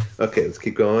 Fantastic. Okay, let's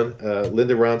keep going.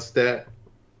 Linda Ronstadt,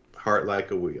 Heart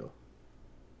Like a Wheel.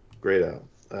 Great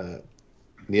album.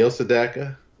 Neil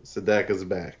Sedaka, Sedaka's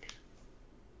Back.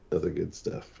 Other good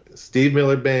stuff. Steve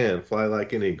Miller Band, Fly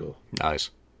Like an Eagle. Nice.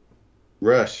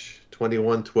 Rush,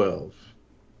 2112.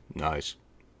 Nice.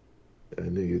 I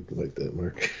knew you'd like that,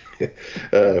 Mark.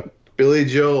 Billy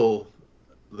Joel,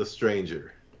 The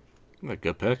Stranger. A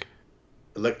good pick.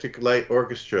 Electric Light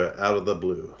Orchestra, Out of the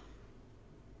Blue.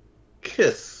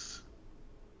 Kiss,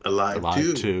 Alive Alive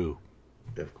 2. 2.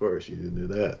 Of course, you didn't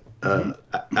know that.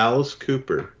 Alice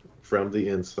Cooper, From the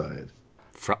Inside.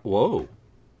 Whoa.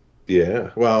 Yeah,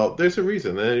 well, there's a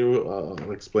reason.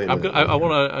 I'll explain that later.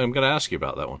 I'm gonna ask you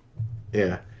about that one.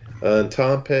 Yeah.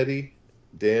 Tom Petty,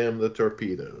 Damn the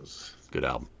Torpedoes. Good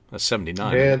album. That's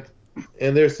 79, isn't it? And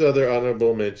and there's other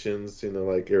honorable mentions,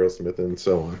 like Aerosmith and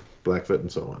so on, Blackfoot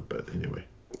and so on. But anyway,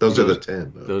 those are the Those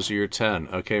 10, though. those are your 10.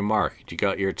 Okay, Mark, you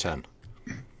got your 10.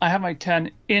 I have my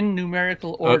 10 in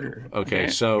numerical Oh, order. okay,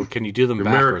 Okay. so can you do them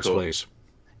backwards, Numerical. please?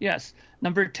 Yes.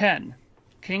 Number 10,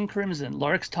 King Crimson,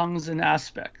 Lark's Tongues and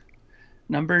Aspect.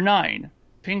 Number 9,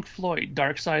 Pink Floyd,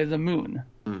 Dark Side of the Moon.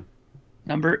 Mm.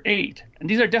 Number 8, and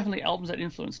these are definitely albums that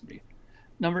influenced me.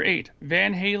 Number 8,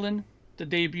 Van Halen, the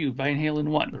debut, Van Halen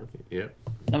 1. Yeah.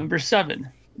 Number 7,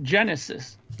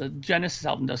 Genesis, the Genesis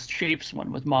album, the Shapes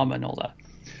one with Mama and all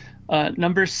that.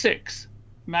 Number 6,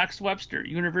 Max Webster,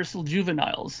 Universal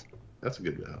Juveniles. That's a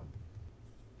good album.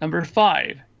 Number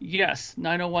 5, Yes,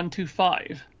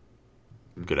 90125.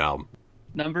 Good album.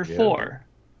 Number Yeah. 4,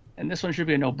 and this one should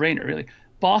be a no-brainer, really.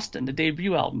 Boston, the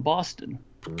debut album, Boston.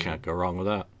 Can't go wrong with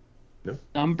that. Nope.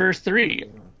 Number 3,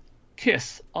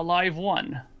 Kiss, Alive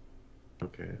 1.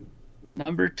 Okay.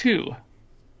 Number 2,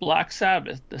 Black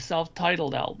Sabbath, the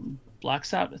self-titled album, Black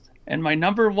Sabbath. And my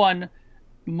number 1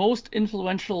 most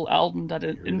influential album that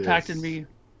impacted me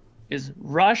is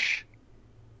Rush,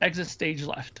 Exit Stage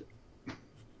Left.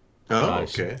 Oh,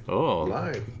 Nice. okay. Oh,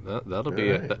 Live. that'll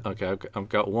be right. it. Okay, I've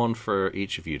got one for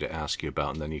each of you to ask you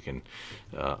about, and then you can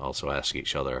also ask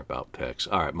each other about picks.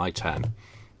 All right, my 10.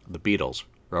 The Beatles,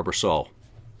 Rubber Soul.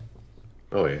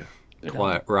 Oh, yeah. Good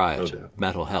Quiet album. Riot, No doubt.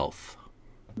 Mental Health.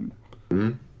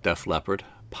 Hmm? Def Leppard,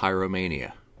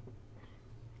 Pyromania.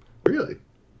 Really?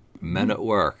 Men at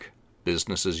Work,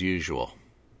 Business as Usual.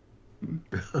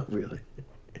 Really?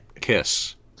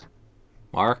 Kiss.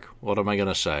 Mark, what am I going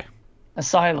to say?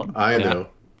 Asylum. I know.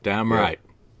 Damn Yeah. right.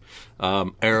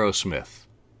 Aerosmith,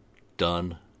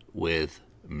 Done with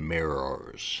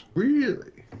Mirrors.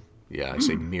 Really? Yeah, I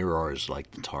say mirrors like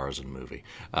the Tarzan movie.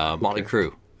 Motley Okay.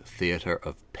 Crue, Theater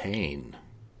of Pain.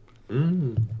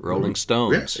 Mm. Rolling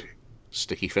Stones, Really?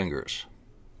 Sticky Fingers.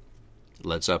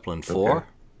 Led Zeppelin 4, Okay.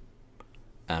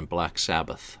 and Black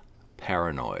Sabbath,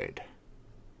 Paranoid.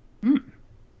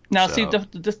 Now, see, So,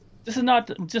 this is not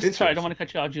just sorry. I don't want Interesting. to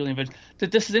cut you off, Julian,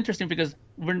 but this is interesting because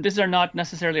these are not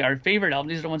necessarily our favorite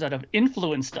albums. These are the ones that have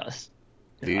influenced us.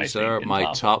 I these think are in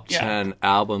my top yeah, 10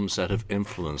 albums that have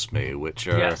influenced me, which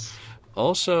are yes,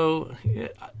 also,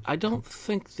 I don't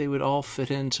think they would all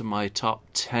fit into my top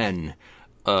 10.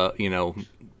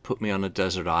 Put me on a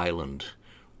desert island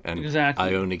and I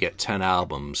exactly. only get 10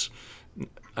 albums.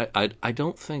 I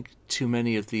don't think too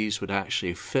many of these would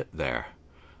actually fit there.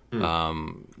 Hmm.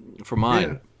 For Yeah.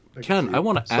 mine, I can Ken, see I it.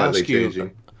 want to Slightly ask you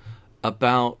changing.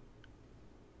 about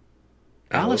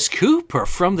Alice Alice. Cooper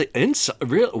from the inside.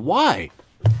 Real? Why?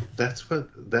 That's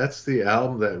the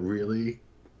album that really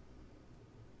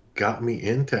got me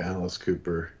into Alice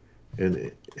Cooper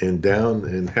and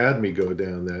had me go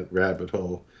down that rabbit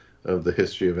hole of the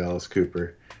history of Alice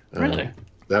Cooper. Really,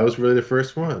 That was really the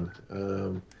first one.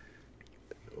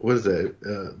 What is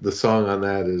that? The song on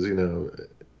that is, You're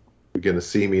Gonna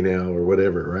See Me Now or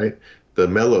whatever, right? The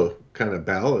mellow kind of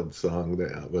ballad song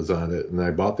that was on it. And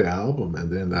I bought the album and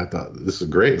then I thought this is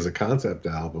great as a concept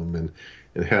album and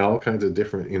had all kinds of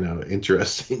different,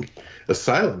 interesting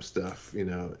asylum stuff,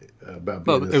 about being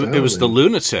Well, an it asylum was the and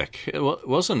lunatic,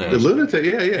 wasn't the it? lunatic,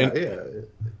 yeah, yeah, And yeah. It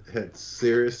had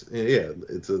serious, yeah,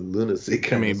 it's a lunacy I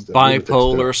kind of mean, stuff, lunatic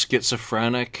bipolar, stuff.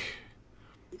 schizophrenic.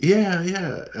 Yeah,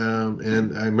 yeah.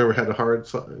 And I remember had a hard,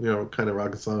 kind of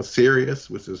rocket song, "Serious,"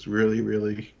 which is really,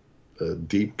 really a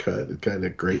deep cut, kind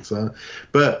of great song.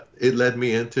 But it led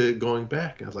me into going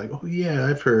back. I was like, oh yeah,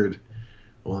 I've heard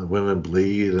 "When Women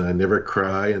Bleed" and "I Never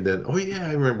Cry," and then oh yeah,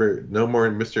 I remember "No More"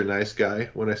 and "Mr. Nice Guy."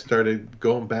 When I started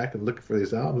going back and looking for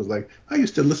these albums, like I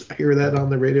used to hear that on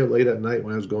the radio late at night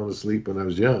when I was going to sleep when I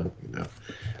was young.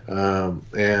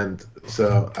 And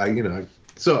so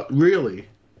so really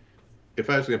if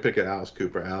I was going to pick an Alice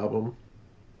Cooper album,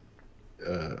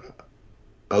 uh,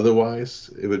 otherwise,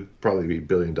 it would probably be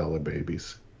Billion Dollar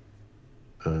Babies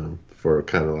for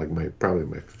kind of like probably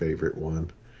my favorite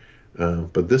one.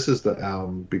 But this is the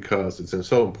album because it's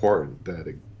so important that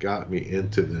it got me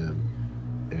into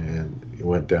them and it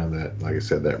went down that, like I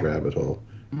said, that rabbit hole.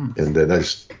 mm. And then I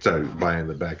just started buying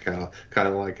the back kind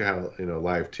of like how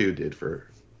Live 2 did for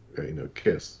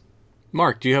Kiss.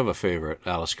 Mark, do you have a favorite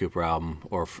Alice Cooper album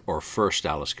or first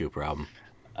Alice Cooper album?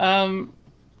 Um,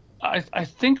 I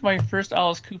think my first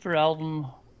Alice Cooper album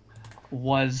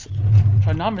was, if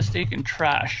I'm not mistaken,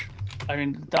 Trash. I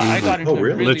mean, I got Oh, into it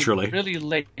really? really, Literally. really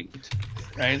late,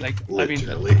 right? Like, I mean,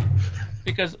 Literally.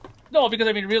 because no, because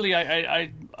I mean, really, I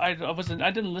wasn't,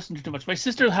 I didn't listen to too much. My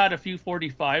sister had a few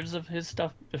 45s of his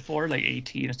stuff before, like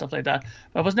 18 and stuff like that.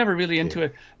 But I was never really Yeah. into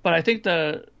it. But I think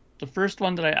the first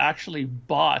one that I actually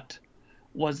bought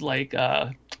was like,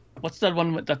 what's that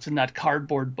one that's in that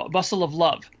cardboard, Bustle of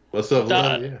Love. What's Up,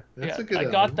 Love? That, Yeah, that's yeah, a good I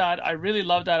got album. that. I really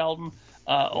love that album.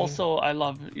 Yeah. Also, I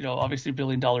love, obviously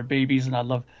Billion Dollar Babies, and I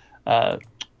love, uh,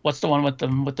 what's the one with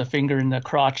the finger in the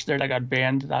crotch there that got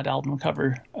banned? That album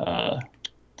cover,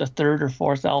 the third or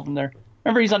fourth album there.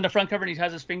 Remember, he's on the front cover and he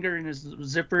has his finger in his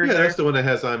zipper Yeah, that's there. the one that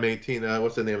has I'm 18.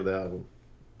 What's the name of the album?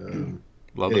 Um,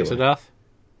 Love it to anyway, death.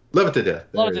 love it to death.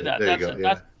 Love It to Death. There you That's go. it.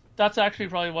 Yeah, That's actually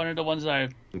probably one of the ones that I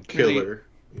and really Killer.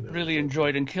 really So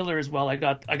enjoyed, and Killer as well. I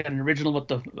got an original with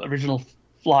the original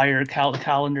flyer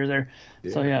calendar there.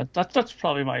 So yeah. yeah, that's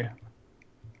probably my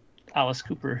Alice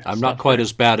Cooper I'm not stuff quite there.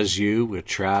 as bad as you with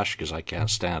trash because I can't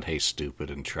stand Hey Stupid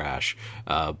and trash.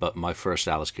 But my first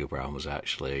Alice Cooper album was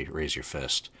actually Raise Your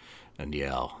Fist and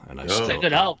Yell, and I It's a Oh, still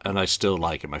good album. and I still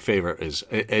like it. My favorite is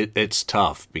it's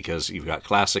tough because you've got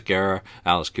classic era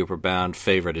Alice Cooper band.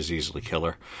 Favorite is easily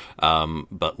Killer,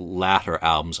 but latter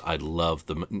albums I love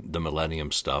the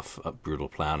Millennium stuff, Brutal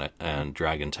Planet and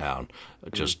Dragon Town.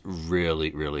 mm, Just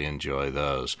really enjoy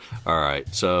those. All right,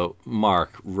 so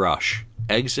Mark Rush.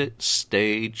 Exit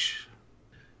stage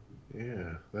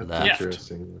yeah. That's Yeah, left.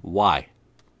 interesting. Why?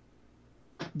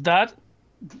 that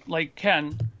like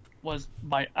Ken was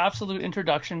my absolute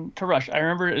introduction to Rush. I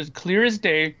remember it as clear as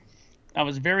day. I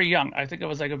was very young. I think I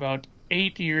was like about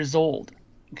 8 years old.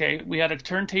 Okay, we had a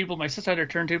turntable. My sister had her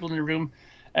turntable in the room,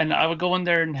 and I would go in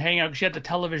there and hang out. She had the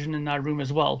television in that room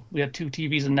as well. We had two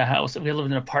TVs in the house. We lived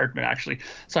in an apartment actually,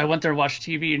 so I went there and watched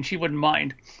TV, and she wouldn't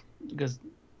mind because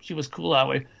she was cool that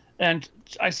way. And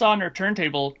I saw on her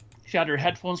turntable she had her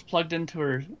headphones plugged into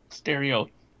her stereo,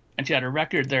 and she had a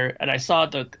record there. And I saw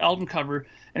the album cover,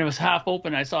 and it was half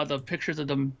open. I saw the pictures of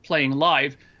them playing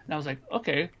live, and I was like,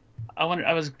 okay,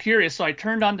 I was curious, so I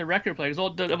turned on the record player. It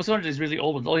was one of these really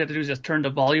old ones. All you had to do is just turn the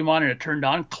volume on, and it turned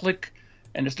on, click,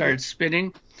 and it started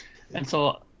spinning. And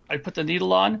so I put the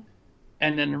needle on,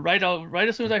 and then right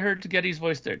as soon as I heard Getty's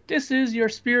voice there, this is your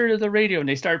spirit of the radio, and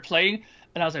they started playing,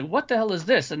 and I was like, what the hell is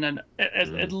this? And then it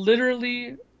Mm,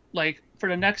 literally, like, for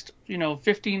the next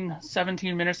 15,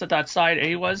 17 minutes that side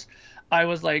A was, I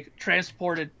was like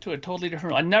transported to a totally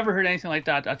different. I never heard anything like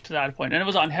that to that point, and it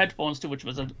was on headphones too, which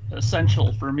was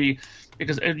essential for me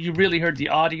because you really heard the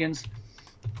audience.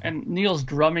 And Neil's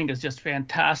drumming is just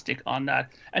fantastic on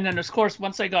that. And then, of course,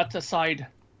 once I got to side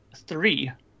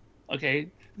three,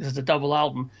 okay, this is a double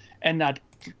album, and that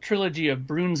trilogy of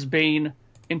Brune's Bane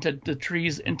into the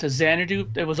trees into Xanadu,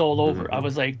 it was all over. I mm-hmm.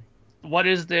 was like, what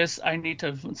is this? I need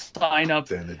to sign up.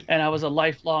 Sanity. And I was a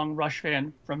lifelong Rush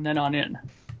fan from then on in.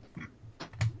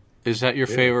 Is that your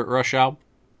Yeah. favorite Rush album?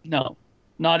 No,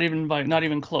 not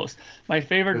even close. My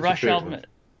favorite What's your Rush favorite one? album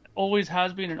always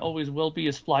has been and always will be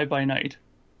is Fly By Night.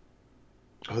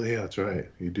 Oh yeah, that's right.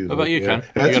 You do What about like you, yeah. Ken?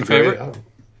 You That's got a a great favorite? album.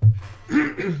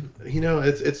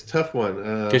 It's a tough one.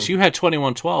 Because you had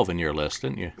 2112 in your list,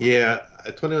 didn't you? Yeah,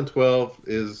 2112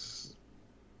 is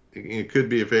it could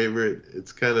be a favorite.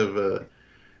 It's kind of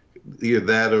either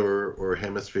that or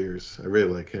Hemispheres. I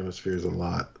really like Hemispheres a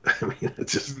lot. I mean,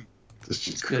 it's just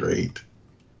It's good. great,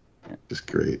 just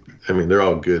great. I mean, they're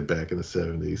all good back in the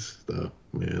 '70s, though.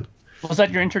 Man, Was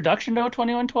that your introduction to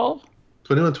 2112?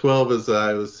 2112 is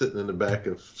I was sitting in the back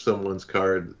of someone's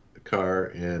car,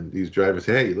 and these drivers,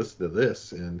 hey, listen to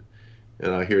this, and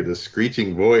I hear this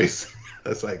screeching voice. I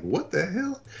was like, what the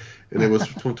hell? And it was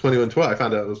from 2112. I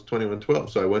found out it was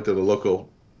 2112. So I went to the local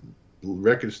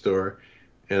record store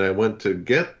and I went to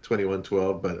get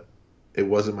 2112, but it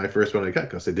wasn't my first one I got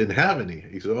because they didn't have any.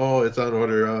 He said, oh, it's on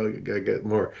order. Oh, I gotta get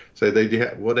more. So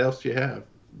what else do you have?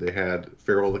 They had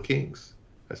Pharaoh the Kings.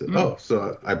 I said, Mm. oh,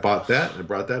 so I bought that and I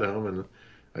brought that home and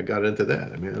I got into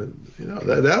that. I mean,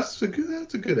 that's a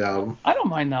good album. I don't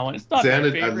mind that one. It's not my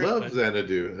Xanadu, I favorite, love but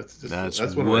Xanadu. That's That's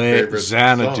one of my way favorite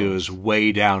Xanadu is songs.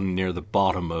 way down near the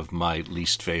bottom of my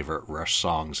least favorite Rush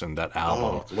songs in that Oh,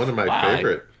 album. it's one of my wow. I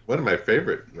favorite one of my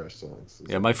favorite Rush songs is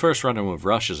Yeah, my Xanadu. first run-in with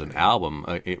Rush as an Yeah. album,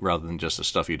 rather than just the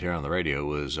stuff you'd hear on the radio,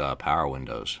 was Power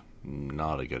Windows.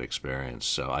 Not a good experience.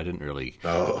 So I didn't really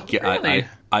Oh, get. Really?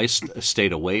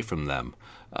 Stayed away from them,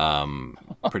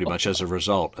 pretty much as a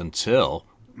result until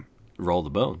Roll the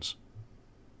Bones.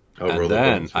 oh, And Roll the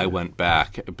then Bones. I Yeah. went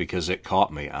back because it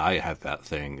caught me. I had that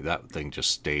thing. That thing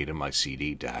just stayed in my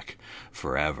CD deck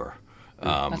forever.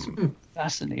 That's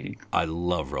fascinating. I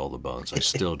love Roll the Bones. I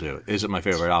still do. Is it my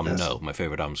favorite album? That's No. My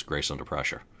favorite album is Grace Under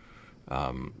Pressure.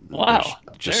 There's Wow.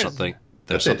 just There's something.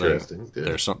 There's that's something. interesting. Yeah.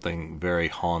 There's something very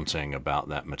haunting about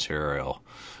that material.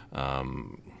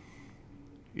 Um,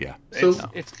 yeah. it's No.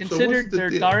 it's So what's considered the their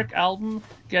deal? dark album.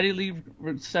 Geddy Lee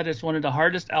said it's one of the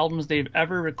hardest albums they've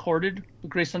ever recorded,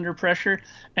 Grace Under Pressure.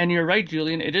 And you're right,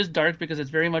 Julian. It is dark because it's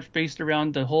very much based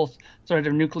around the whole sort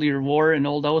of nuclear war and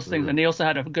all those things. Mm. And they also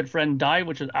had a good friend die,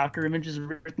 which is after images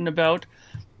written about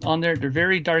on there. They're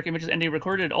very dark images, and they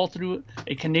recorded it all through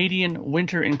a Canadian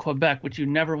winter in Quebec, which you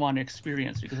never want to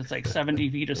experience because it's like 70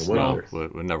 feet of No snow. Well, wonder.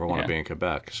 we never want to Yeah. be in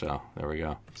Quebec, so there we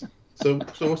go. So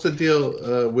what's the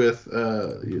deal with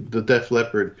the Def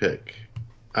Leppard pick?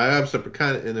 I am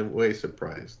kind of in a way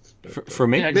surprised, but For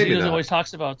me. Yeah, because he maybe just not. always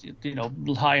talks about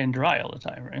high and dry all the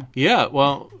time, right? Yeah,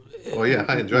 well, Well, yeah,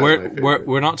 High and Dry is we're my we're favorite.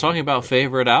 we're not talking about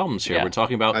favorite albums here. We're Yeah.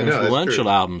 talking about I know that's influential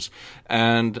true. albums.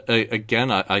 And again,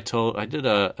 I did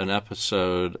an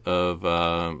episode of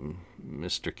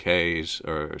Mr. K's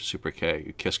or Super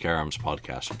K Kiss Karam's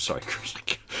podcast. I'm sorry,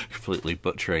 completely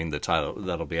butchering the title.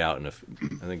 That'll be out in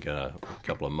I think a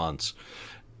couple of months.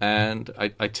 And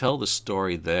I tell the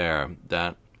story there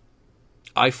that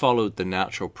I followed the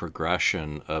natural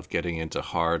progression of getting into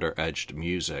harder edged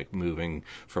music, moving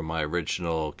from my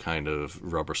original kind of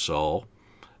rubber soul.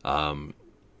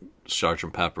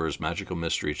 Sgt. Pepper's Magical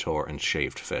Mystery Tour and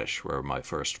Shaved Fish were my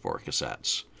first four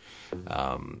cassettes.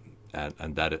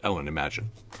 And that is, oh, and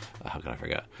Imagine. How can I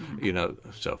forget? Mm.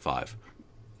 So five.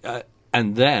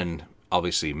 And then,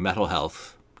 obviously, Metal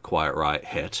Health, Quiet Riot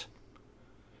hit,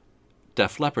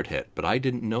 Def Leppard hit, but I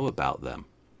didn't know about them.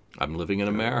 I'm living in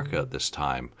America Oh, at this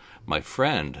time. My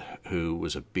friend, who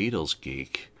was a Beatles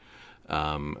geek,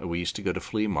 we used to go to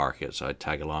flea markets. I'd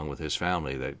tag along with his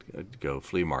family. They'd go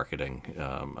flea marketing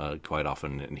quite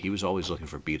often, and he was always looking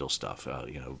for Beatles stuff.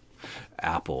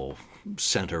 Apple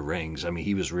center rings. I mean,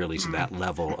 he was really to Mm. that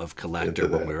level of collector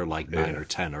into when we that. were like nine Yeah. or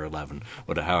 10 or 11,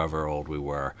 whatever, however old we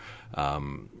were.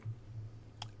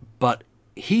 But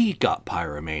he got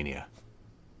Pyromania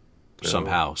Oh.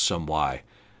 somehow, some why,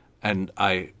 and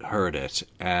I heard it,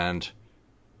 and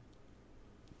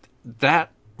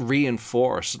that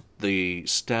reinforced the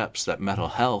steps that Mental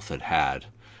Health had had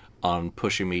on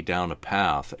pushing me down a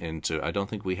path into. I don't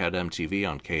think we had MTV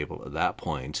on cable at that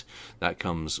point. That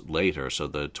comes later. So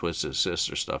the Twisted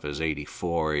Sister stuff is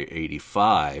 84,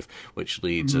 85, which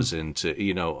leads Mm. us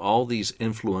into, all these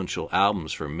influential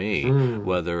albums for me, Mm.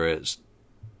 whether it's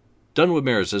Done with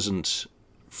Mirrors isn't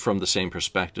from the same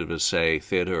perspective as, say,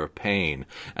 Theater of Pain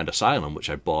and Asylum, which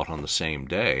I bought on the same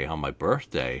day, on my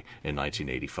birthday in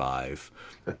 1985,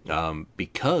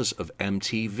 because of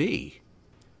MTV.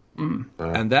 Mm. Uh,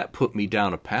 And that put me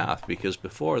down a path because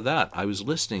before that, I was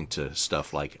listening to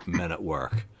stuff like Men at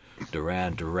Work,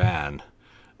 Duran Duran.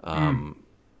 Mm.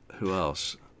 Who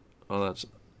else? Oh, that's.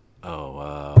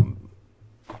 Oh,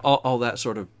 all that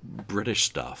sort of British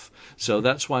stuff. So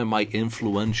that's why my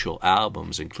influential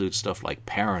albums include stuff like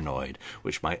Paranoid,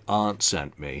 which my aunt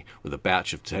sent me with a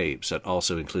batch of tapes that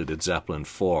also included Zeppelin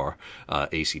 4,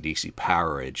 AC/DC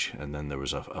Powerage, and then there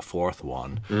was a fourth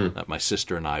one mm. that my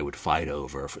sister and I would fight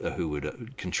over who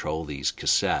would control these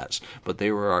cassettes. But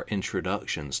they were our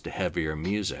introductions to heavier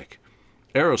music.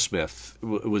 Aerosmith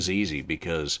was easy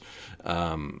because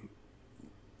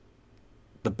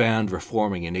the band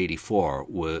reforming in '84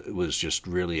 was just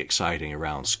really exciting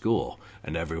around school,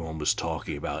 and everyone was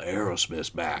talking about Aerosmith's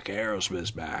back, and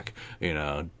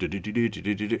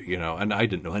I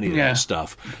didn't know any of that Yeah.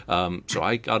 stuff. So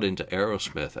I got into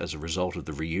Aerosmith as a result of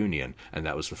the reunion, and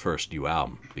that was the first new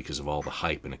album because of all the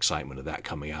hype and excitement of that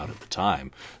coming out at the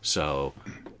time. So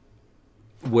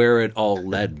where it all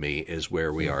led me is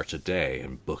where we are today,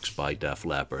 and books by Def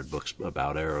Leppard, books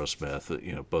about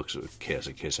Aerosmith, books of Kiss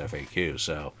and Kiss FAQ.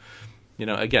 So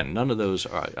again, none of those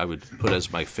I would put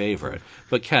as my favorite.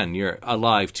 But Ken, you're a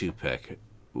live two pick.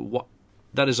 What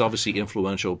that is obviously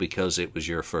influential because it was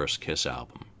your first Kiss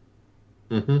album,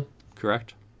 Hmm.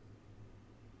 correct?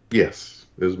 Yes,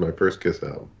 it was my first Kiss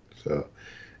album, so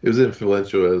it was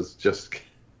influential as just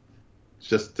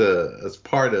as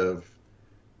part of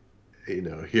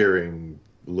hearing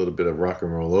a little bit of rock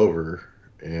and roll over,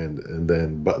 and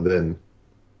then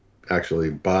actually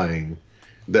buying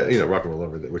that rock and roll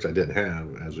over, which I didn't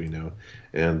have, as we know,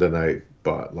 and then I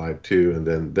bought Live 2,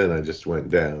 and then I just went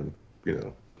down,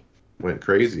 went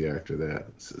crazy after that.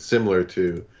 Similar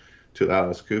to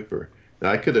Alice Cooper.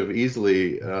 Now I could have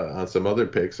easily on some other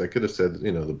picks I could have said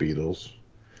the Beatles,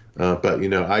 but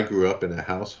I grew up in a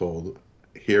household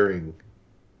hearing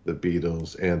the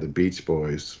Beatles and the Beach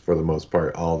Boys for the most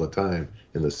part all the time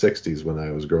in the '60s when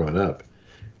I was growing up.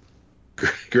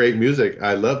 Great music.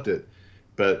 I loved it,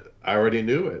 but I already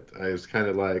knew it. I was kind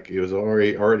of like it was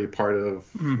already part of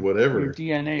Mm. Your whatever,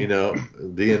 DNA.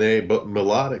 DNA, but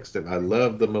melodic stuff. I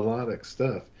love the melodic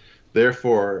stuff.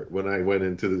 Therefore, when I went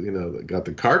into got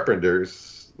the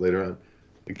Carpenters later on,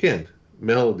 again,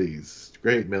 melodies,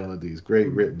 great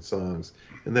Mm. written songs,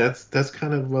 and that's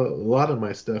kind of a lot of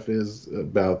my stuff is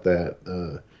about that.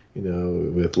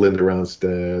 With Linda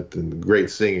Ronstadt and great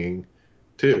singing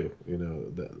too.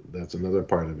 That's another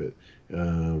part of it.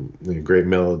 Great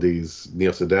melodies.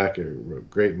 Neil Sedaka wrote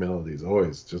great melodies.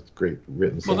 Always just great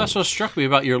written Well, that's songs. what struck me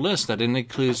about your list. That it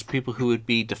includes people who would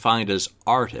be defined as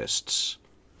artists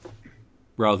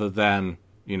rather than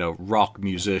rock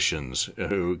musicians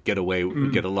who get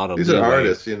Mm. a lot of These are leeway.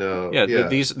 artists, you know. Yeah, Yeah,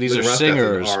 these are Lynn Ronstadt's an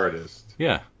singers. artist.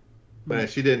 Yeah, Mm. But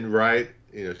she didn't write,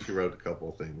 she wrote a couple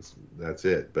of things. That's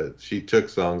it. But she took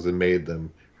songs and made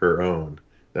them her own.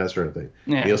 That sort of thing.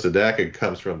 Neil Yeah. Sedaka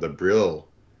comes from the Brill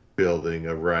building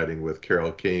of writing with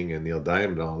Carole King and Neil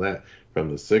Diamond and all that from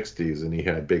the 60s. And he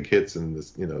had big hits in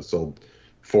this, sold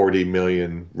 40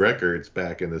 million records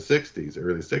back in the 60s,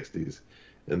 early 60s,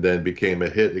 and then became a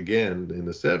hit again in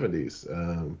the 70s.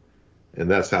 And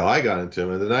that's how I got into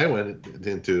him. And then I went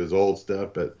into his old stuff,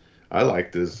 but I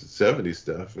liked his '70s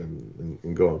stuff, and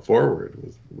going forward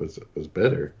was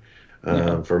better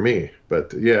Yeah. for me.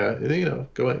 But yeah, and,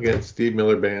 going against Steve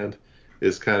Miller Band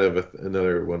is kind of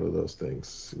another one of those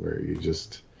things where you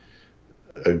just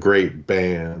a great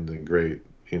band and great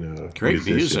great musicians,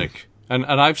 music. And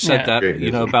I've said Yeah. that, great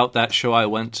music. about that show I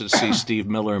went to see Steve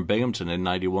Miller in Binghamton in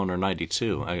 91 or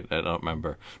 92. I don't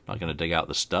remember. I'm not going to dig out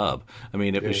the stub. I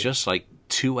mean, it was Yeah, just like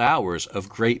 2 hours of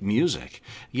great music.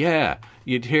 Yeah,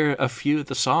 you'd hear a few of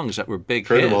the songs that were big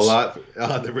heard them a hits, lot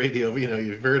on the radio.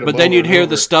 You've heard them but then over you'd and hear the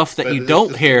over, stuff that but you it's don't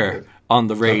just so hear good. on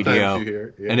the Sometimes you radio.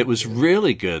 hear, And yeah, it was yeah.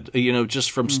 really good,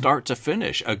 just from Mm. start to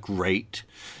finish. A great,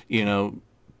 you know,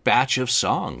 batch of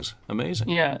songs. Amazing.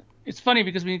 Yeah. It's funny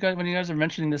because when you guys are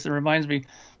mentioning this, it reminds me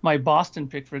my Boston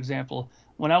pick, for example.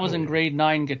 When I was Oh in yeah. grade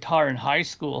 9 guitar in high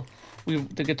school,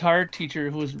 the guitar teacher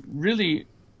who was really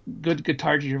good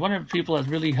guitar teacher, one of the people that's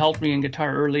really helped me in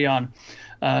guitar early on,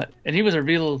 and he was a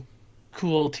real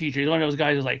cool teacher. He's one of those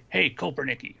guys who's like, "Hey,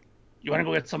 Kopernicki, you want to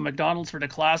go get some McDonald's for the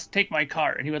class? Take my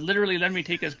car." And he would literally let me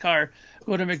take his car,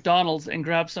 go to McDonald's, and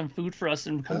grab some food for us,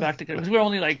 and come back to because we were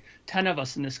only like 10 of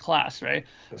us in this class, right?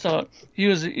 So he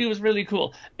was really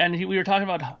cool, and we were talking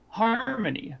about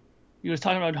harmony. He was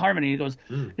talking about harmony.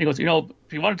 Mm. He goes,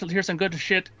 if you wanted to hear some good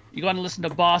shit, you got to listen to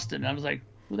Boston. And I was like,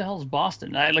 who the hell is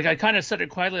Boston? I kind of said it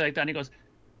quietly like that. And he goes,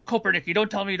 Copernic, you don't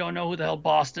tell me you don't know who the hell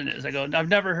Boston is. I go, I've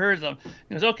never heard of them.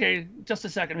 He goes, okay, just a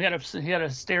second. He had a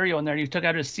stereo in there, and he took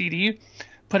out his CD,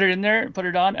 put it in there, put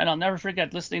it on, and I'll never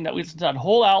forget listening that we listened to that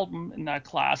whole album in that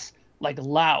class, like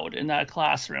loud in that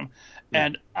classroom. Mm.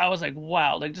 And I was like,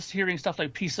 wow, like just hearing stuff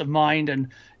like Peace of Mind and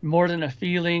More Than a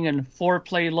Feeling and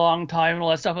Foreplay Long Time and all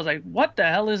that stuff. I was like, what the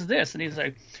hell is this? And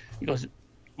he goes,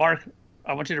 Mark,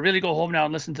 I want you to really go home now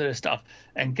and listen to this stuff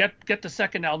and get the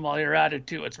second album while you're at it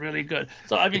too. It's really good.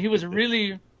 So I mean, he was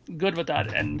really good with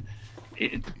that. And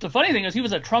the funny thing is, he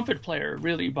was a trumpet player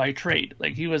really by trade.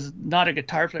 Like he was not a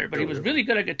guitar player, but Oh he was really? really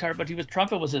good at guitar. But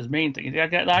trumpet was his main thing.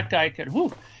 That guy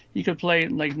he could play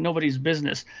like nobody's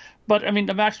business. But I mean,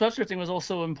 the Max Webster thing was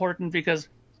also important because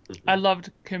I Hmm.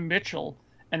 loved Kim Mitchell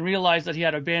and realized that he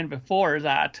had a band before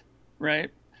that, right?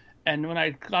 And when I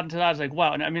got into that, I was like,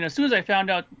 wow. And I mean, as soon as I found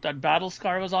out that Battle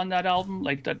Scar was on that album,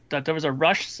 like that there was a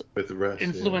Rush With the Rush, yeah,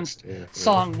 influenced yeah. Uh-huh.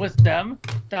 song with them,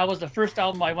 that was the first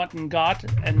album I went and got.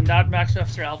 And that Max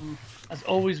Webster album has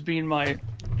always been my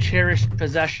cherished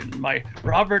possession, my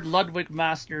Robert Ludwig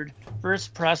mastered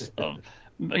first press of,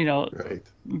 you know, Right.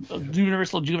 Yeah.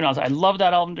 Universal Juveniles. I love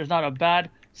that album. There's not a bad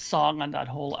song on that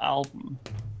whole album,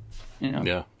 you know.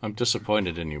 Yeah, I'm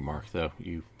disappointed in you, Mark, though.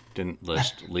 You didn't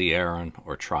list Lee Aaron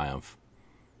or Triumph.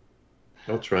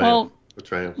 Oh, Triumph. Well, Oh,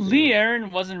 Triumph. Yeah. Lee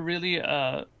Aaron wasn't really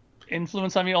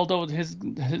influence on me, although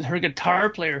her guitar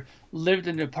player lived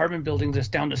in an apartment building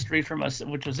just down the street from us,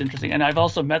 which was interesting. And I've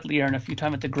also met Lee Aaron a few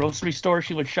times at the grocery store.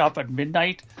 She would shop at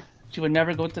midnight. She would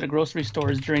never go to the grocery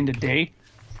stores during the day.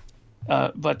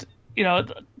 But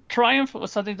Triumph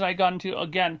was something that I got into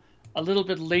again a little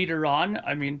bit later on.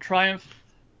 I mean, Triumph,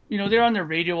 they're on the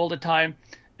radio all the time,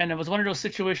 and it was one of those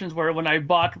situations where when I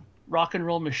bought Rock and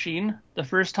Roll Machine the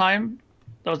first time,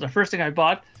 that was the first thing I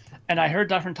bought, and I heard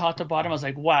that from top to bottom. I was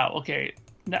like, wow, okay.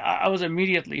 I was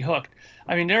immediately hooked.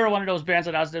 I mean, they were one of those bands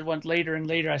that as it went later and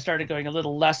later, I started going a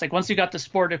little less. Like once you got the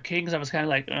Sport of Kings, I was kind of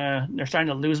like, they're starting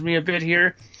to lose me a bit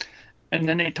here. And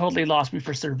then they totally lost me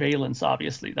for Surveillance.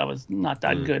 Obviously, that was not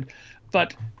that Mm. good.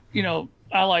 But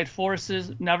Allied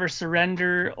Forces, Never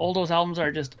Surrender, all those albums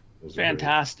are just Those are great.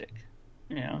 fantastic.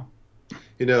 You know.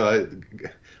 You know,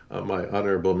 on my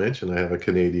honorable mention, I have a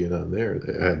Canadian on there.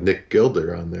 I had Nick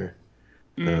Gilder on there,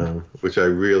 Mm, which I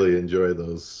really enjoy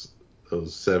those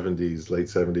 '70s, late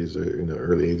 '70s, or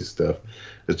early '80s stuff.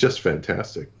 It's just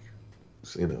fantastic.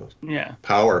 You know, yeah.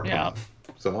 power Yeah. pop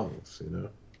songs.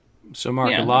 So, Mark,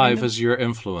 Yeah. I mean, Alive is your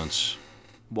influence.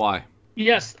 Why?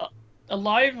 yes,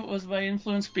 Alive was my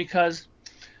influence because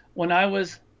when I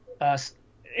was uh,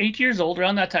 8 years old,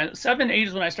 around that time, 7, 8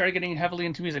 is when I started getting heavily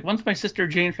into music. Once my sister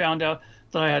Jane found out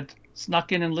that I had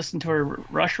snuck in and listened to her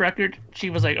Rush record, she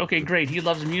was like, "Okay, great. He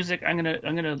loves music. I'm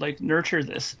gonna like nurture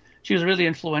this." She was really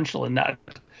influential in that.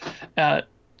 Uh,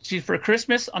 for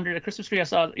Christmas under the Christmas tree, I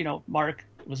saw Mark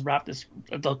was wrapped this.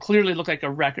 They'll clearly look like a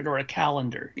record or a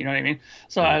calendar. You know what I mean?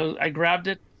 So Mm. I grabbed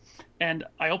it and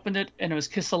I opened it and it was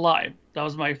Kiss Alive. That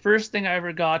was my first thing I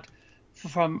ever got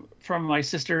from my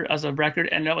sister as a record,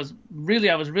 and I was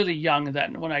really young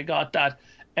then when I got that.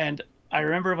 And I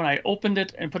remember when I opened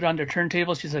it and put it on the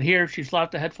turntable, she said, "Here," she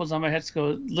slapped the headphones on my head to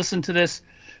go listen to this,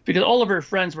 because all of her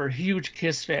friends were huge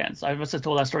Kiss fans. I must have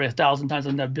told that story 1,000 times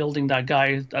in that building. That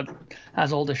guy that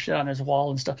has all this shit on his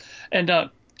wall and stuff. And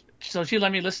so she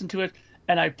let me listen to it,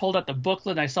 and I pulled out the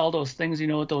booklet and I saw those things,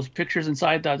 with those pictures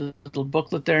inside that little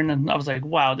booklet there, and then I was like,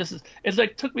 wow, it's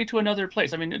like took me to another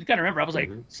place. I mean, you gotta remember, I was like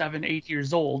Mm-hmm. 7, 8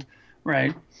 years old,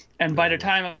 right? And by the Yeah.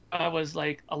 time I was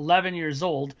like 11 years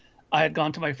old, I had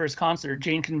gone to my first concert.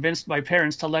 Jane convinced my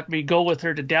parents to let me go with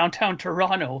her to downtown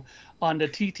Toronto on the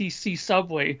TTC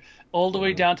subway, all the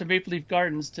way Uh, down to Maple Leaf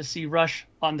Gardens to see Rush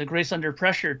on the Grace Under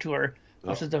Pressure tour,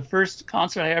 which oh, is the first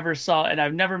concert I ever saw. And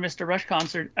I've never missed a Rush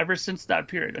concert ever since that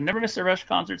period. I've never missed a Rush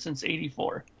concert since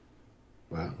 '84.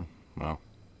 wow. Well,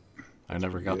 I That's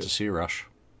never pretty got to good. see Rush.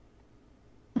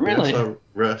 Yeah, I Really? saw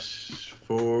Rush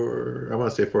I want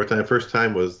to say 4 times. First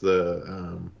time was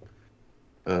the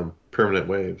Permanent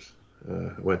Waves.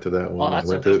 I went to that Oh, one. that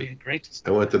would be great to I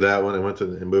see. went to that one. I went to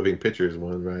the Moving Pictures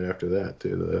one right after that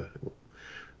too.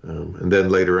 And then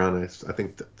later on, I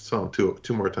think saw him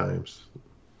two more times.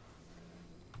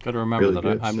 Got to remember Really that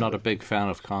good I'm not a stuff. big fan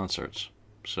of concerts,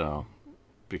 so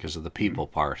because of the people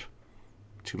part,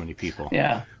 too many people.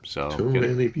 Yeah, So Too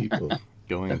many people.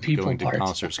 the people going to part.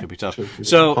 concerts can be tough. Too many people.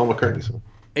 So Paul McCartney song.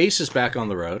 Ace is back on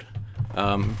the road.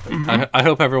 Hmm. I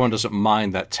hope everyone doesn't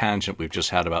mind that tangent we've just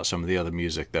had about some of the other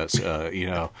music that's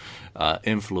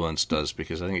influenced us,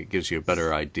 because I think it gives you a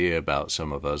better idea about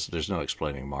some of us. There's no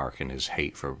explaining Mark and his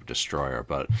hate for Destroyer,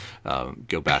 but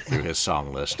go back through his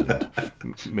song list and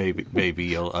maybe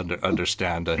you'll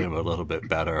understand him a little bit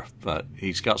better. But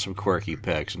he's got some quirky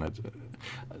picks, and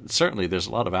certainly there's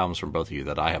a lot of albums from both of you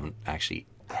that I haven't actually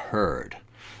heard.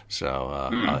 So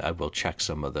I will check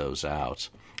some of those out.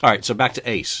 All right, so back to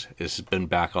Ace. He's been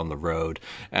back on the road,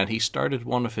 and he started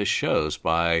one of his shows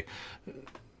by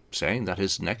saying that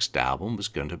his next album was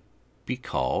going to be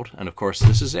called, and of course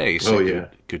this is Ace. Oh It yeah.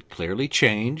 could clearly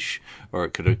change, or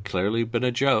it could have clearly been a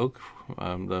joke,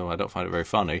 though I don't find it very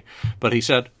funny. But he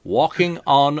said, "Walking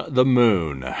on the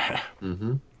Moon."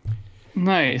 Hmm.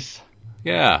 Nice.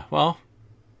 Yeah, well,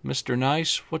 Mr.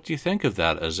 Nice, what do you think of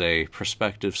that as a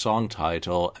prospective song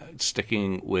title,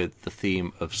 sticking with the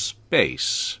theme of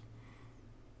space?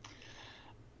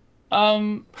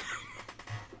 Um,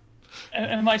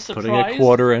 am I Putting a surprised?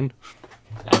 quarter in.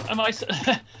 Am I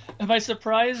am I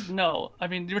surprised? No. I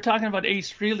mean, you're talking about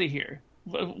Ace Frehley here.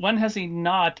 When has he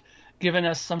not given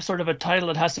us some sort of a title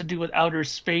that has to do with outer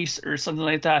space or something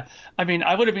like that? I mean,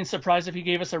 I would have been surprised if he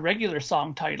gave us a regular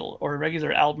song title or a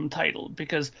regular album title,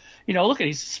 because look at,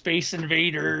 he's Space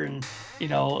Invader, and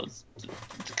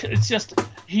it's just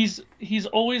he's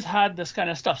always had this kind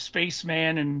of stuff,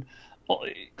 Spaceman, and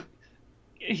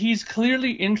he's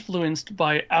clearly influenced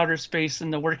by outer space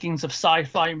and the workings of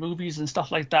sci-fi movies and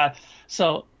stuff like that.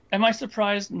 So, am I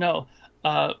surprised? No.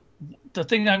 Uh, the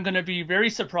thing I'm going to be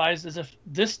very surprised is if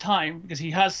this time, because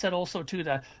he has said also too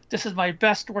that this is my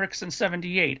best work since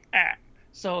 '78.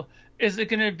 So, is it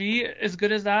going to be as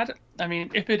good as that? I mean,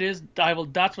 if it is, I will.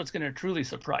 That's what's going to truly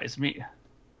surprise me.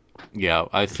 Yeah,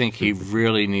 I think he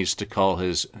really needs to call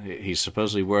his. He's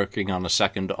supposedly working on a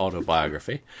second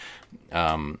autobiography,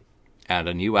 and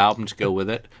a new album to go with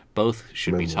it. Both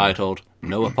should be Memoir. titled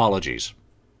 "No Apologies."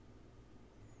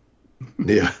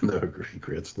 Yeah. No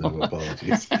regrets. No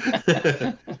apologies.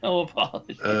 No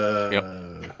apology. Yep.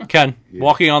 uh, Ken, yeah.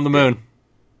 "Walking on the Yeah. Moon."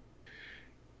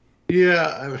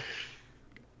 Yeah.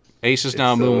 Ace is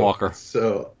now a moonwalker. It's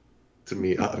so to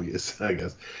me obvious, I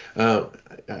guess. Um,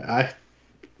 I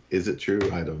is it true?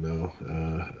 I don't know,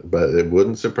 but it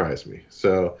wouldn't surprise me.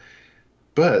 So,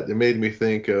 but it made me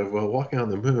think of, well, "Walking on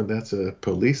the Moon." That's a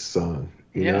Police song,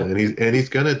 Yeah. and he's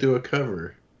gonna do a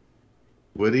cover.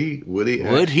 Would he Would he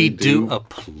actually do do a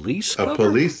Police a cover?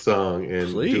 Police song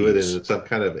and do it Please. in some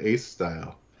kind of Ace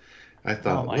style? I Oh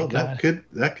thought, my well, that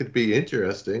God. could be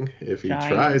interesting if he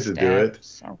Shiny tried to do it.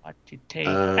 steps are what you take.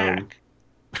 Um,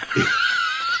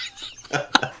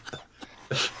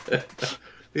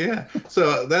 Yeah,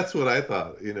 so that's what I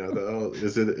thought.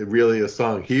 Is it really a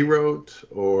song he wrote,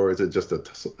 or is it just a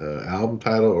album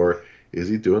title, or is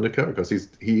he doing a cover? Because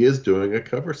he is doing a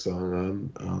cover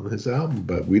song on his album,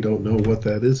 but we don't know what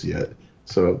that is yet.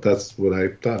 So that's what I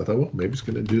thought. I thought, well, maybe he's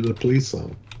going to do the Police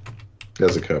song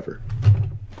as a cover.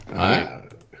 I Ah,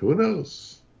 who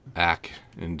knows? Ack,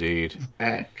 indeed.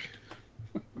 Ack.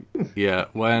 Yeah,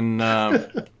 when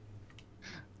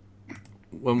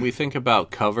we think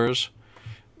about covers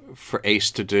for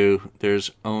Ace to do,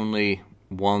 there's only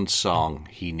one song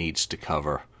he needs to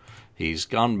cover. He's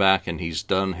gone back and he's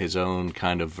done his own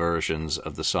kind of versions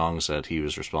of the songs that he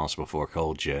was responsible for,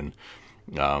 Cold Gin.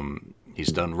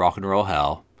 He's done Rock and Roll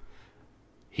Hell.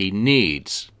 He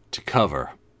needs to cover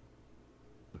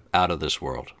Out of This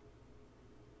World.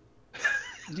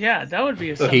 Yeah, that would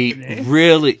be a He something, eh?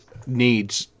 really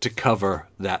needs to cover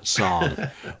that song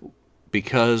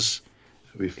because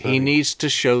It'd be he funny. needs to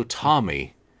show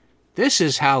Tommy this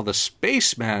is how the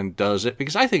spaceman does it,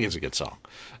 because I think it's a good song.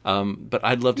 But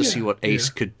I'd love to see Yeah, what yeah. Ace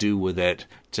could do with it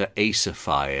to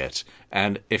acify it.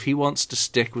 And if he wants to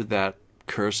stick with that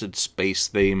cursed space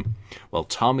theme, well,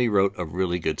 Tommy wrote a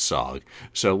really good song.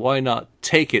 So why not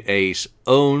take it, Ace,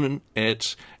 own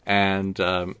it, and,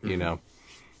 Mm.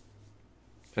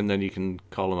 and then you can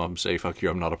call him up and say, fuck you,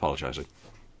 I'm not apologizing,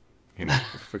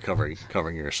 for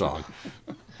covering your song.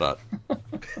 But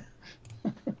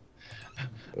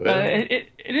Well,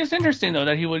 It is interesting though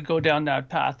that he would go down that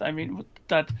path. I mean,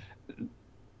 that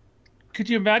could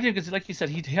you imagine? Because like you said,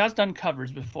 he has done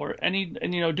covers before, and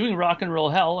doing Rock and Roll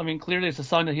Hell. I mean, clearly it's a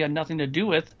song that he had nothing to do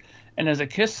with, and as a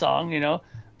Kiss song,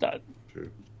 that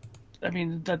true. I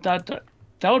mean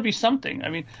that would be something. I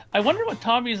mean, I wonder what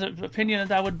Tommy's opinion of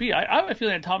that would be. I have a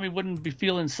feeling that Tommy wouldn't be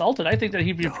feel insulted. I think that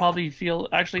he'd be no. probably feel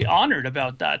actually honored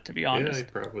about that, to be Yeah, he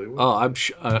honest. probably would. Oh,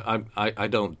 I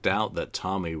don't doubt that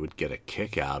Tommy would get a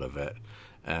kick out of it,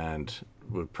 and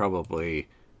would probably,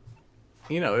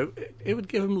 it would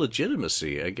give him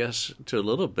legitimacy, I guess, to a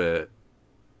little bit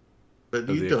But of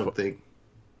the. you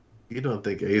don't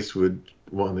think Ace would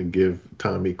want to give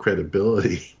Tommy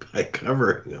credibility by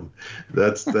covering him?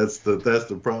 That's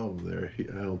the problem there.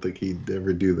 I don't think he'd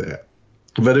ever do that.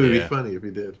 But it would be Yeah, funny if he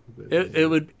did. But,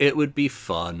 it would be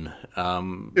fun.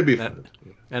 it'd be And, fun.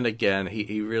 Yeah. and again,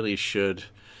 he really should,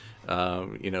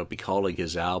 be calling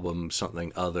his album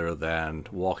something other than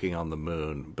Walking on the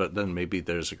Moon. But then maybe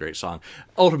there's a great song.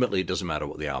 Ultimately, it doesn't matter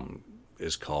what the album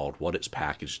is called, what it's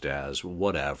packaged as,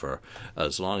 whatever.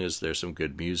 As long as there's some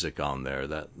good music on there,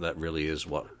 that really is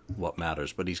what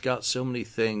matters. But he's got so many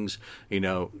things,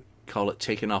 call it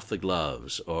taking off the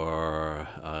gloves, or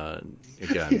Yeah.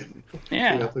 again, Take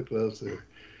Yeah. off the gloves there.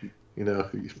 You know,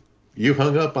 you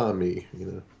hung up on me.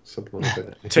 Something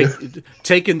like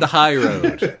taking the high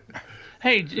road. that.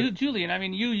 Hey, Julian. I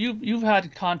mean, you've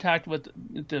had contact with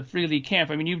the Freely camp.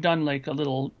 I mean, you've done like a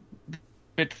little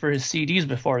bit for his CDs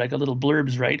before, like a little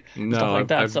blurbs, right, and stuff No, like I've,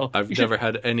 that. I've So I've you never should.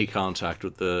 had any contact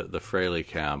with the Fraley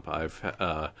camp.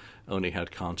 I've only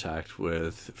had contact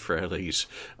with Fraley's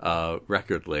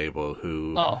record label,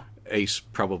 who Oh, Ace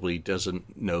probably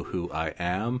doesn't know who I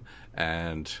am,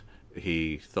 and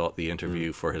he thought the Mm.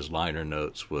 interview for his liner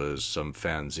notes was some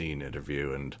fanzine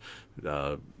interview, and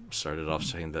uh, started off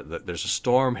saying that there's a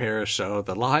storm here, so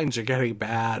the lines are getting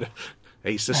bad.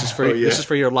 Ace, Oh this yeah. is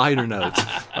for your liner notes.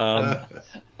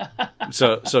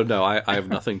 So no, I have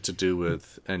nothing to do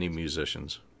with any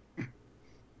musicians.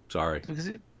 Sorry.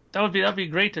 because that'd be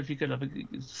great if you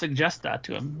could suggest that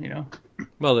to him.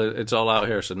 Well, it's all out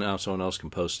here, so now someone else can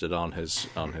post it on his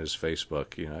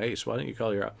Facebook. Hey, so why don't you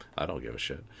call your? I don't give a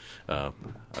shit. Uh,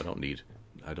 I don't need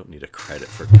I don't need a credit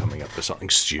for coming up with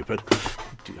something stupid.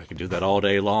 I can do that all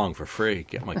day long for free.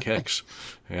 Get my kicks.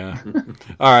 Yeah.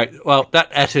 All right. Well,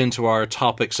 that ate into our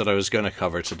topics that I was going to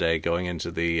cover today, going into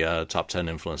the top 10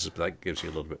 influences, but that gives you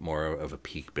a little bit more of a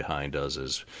peek behind us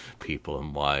as people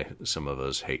and why some of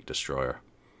us hate Destroyer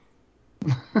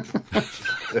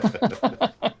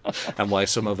and why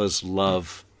some of us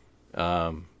love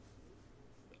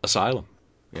Asylum.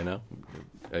 You know,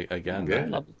 Yeah, again, I Yeah.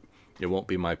 love it. it won't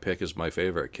be my pick as my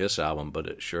favorite Kiss album, but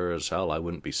it sure as hell I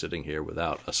wouldn't be sitting here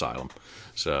without Asylum.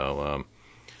 So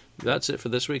that's it for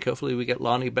this week. Hopefully, we get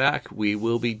Lonnie back. We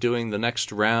will be doing the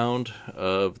next round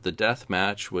of the death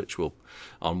match, which will,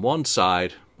 on one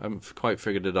side, I haven't quite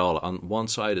figured it all. On one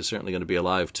side, is certainly going to be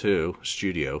Alive 2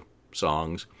 studio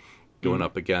songs going Mm.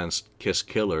 up against Kiss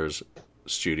Killer's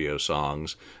studio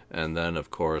songs. And then, of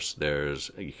course,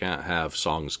 you can't have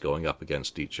songs going up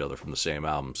against each other from the same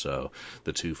album. So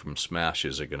the two from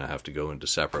Smashes are going to have to go into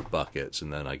separate buckets.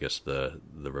 And then I guess the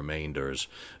remainders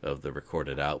of the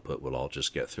recorded output will all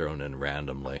just get thrown in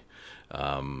randomly.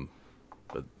 Um,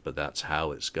 but that's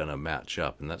how it's going to match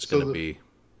up. And that's going So to the be,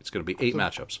 it's going to be 8 so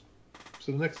matchups.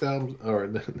 so the next album, or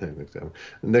the next album,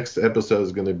 the next episode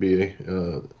is going to be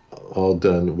all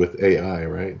done with AI,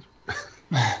 right?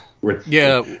 We're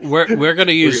Yeah, we're going to we're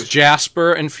use gonna,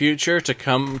 Jasper in future to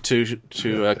come to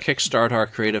kickstart our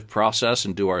creative process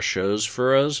and do our shows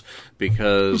for us,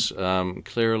 because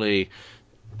clearly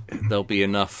there'll be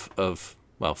enough of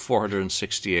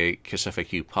 468 Kiss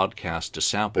FAQ podcasts to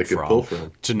sample They can pull from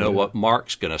from. to know Yeah. what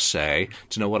Mark's going to say,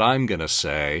 to know what I'm going to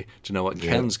say, to know what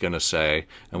Yeah. Ken's going to say,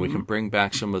 and we can bring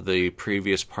back some of the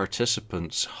previous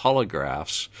participants'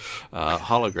 holograms,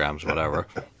 whatever.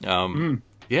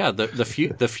 Yeah,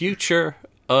 the future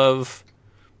of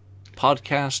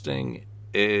podcasting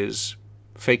is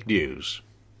fake news.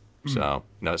 So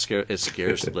no, it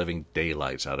scares the living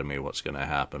daylights out of me what's going to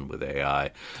happen with AI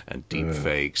and deep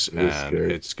fakes, It is and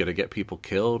scary. it's going to get people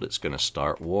killed. It's going to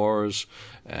start wars,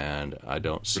 and I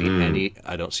don't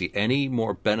see any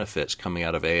more benefits coming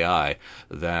out of AI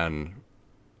than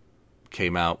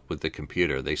came out with the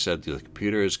computer. They said the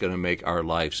computer is going to make our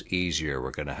lives easier. We're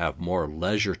going to have more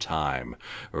leisure time.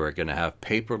 We're going to have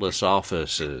paperless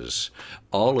offices.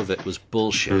 All of it was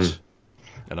bullshit.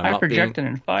 And I'm I not being. project it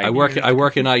in I 5 years.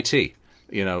 work in IT.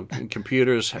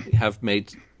 Computers have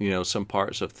made some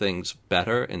parts of things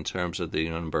better in terms of the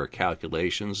number of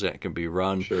calculations that can be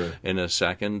run Sure. in a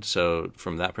second. So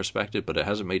from that perspective, but it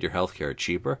hasn't made your healthcare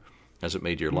cheaper. Hasn't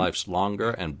made your lives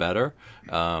longer and better.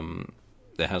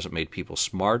 It hasn't made people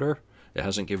smarter. It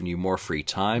hasn't given you more free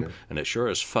time, Yeah. and it sure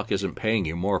as fuck isn't paying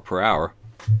you more per hour.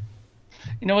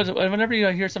 You know, whenever you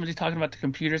hear somebody talking about the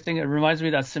computer thing, it reminds me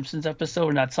of that Simpsons episode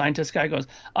when that scientist guy goes,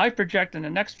 I project in the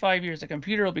next 5 years the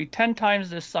computer will be 10 times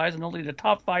this size and only the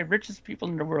top 5 richest people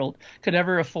in the world could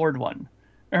ever afford one.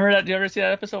 Remember that? Do you ever see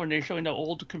that episode when they're showing the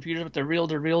old computers with the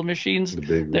reel-to-reel machines? The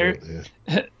big They're wheel.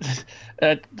 Yeah.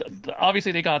 uh,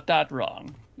 obviously they got that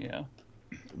wrong. Yeah,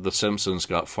 The Simpsons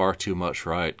got far too much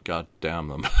right. God damn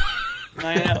them.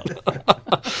 I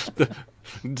know.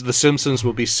 The Simpsons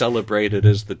will be celebrated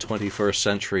as the 21st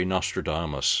century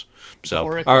Nostradamus. The So, all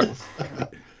right, oracles.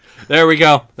 there we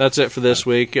go. That's it for this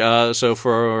week. So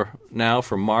for now,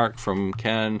 from Mark, from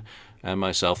Ken, and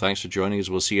myself, thanks for joining us.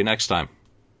 We'll see you next time.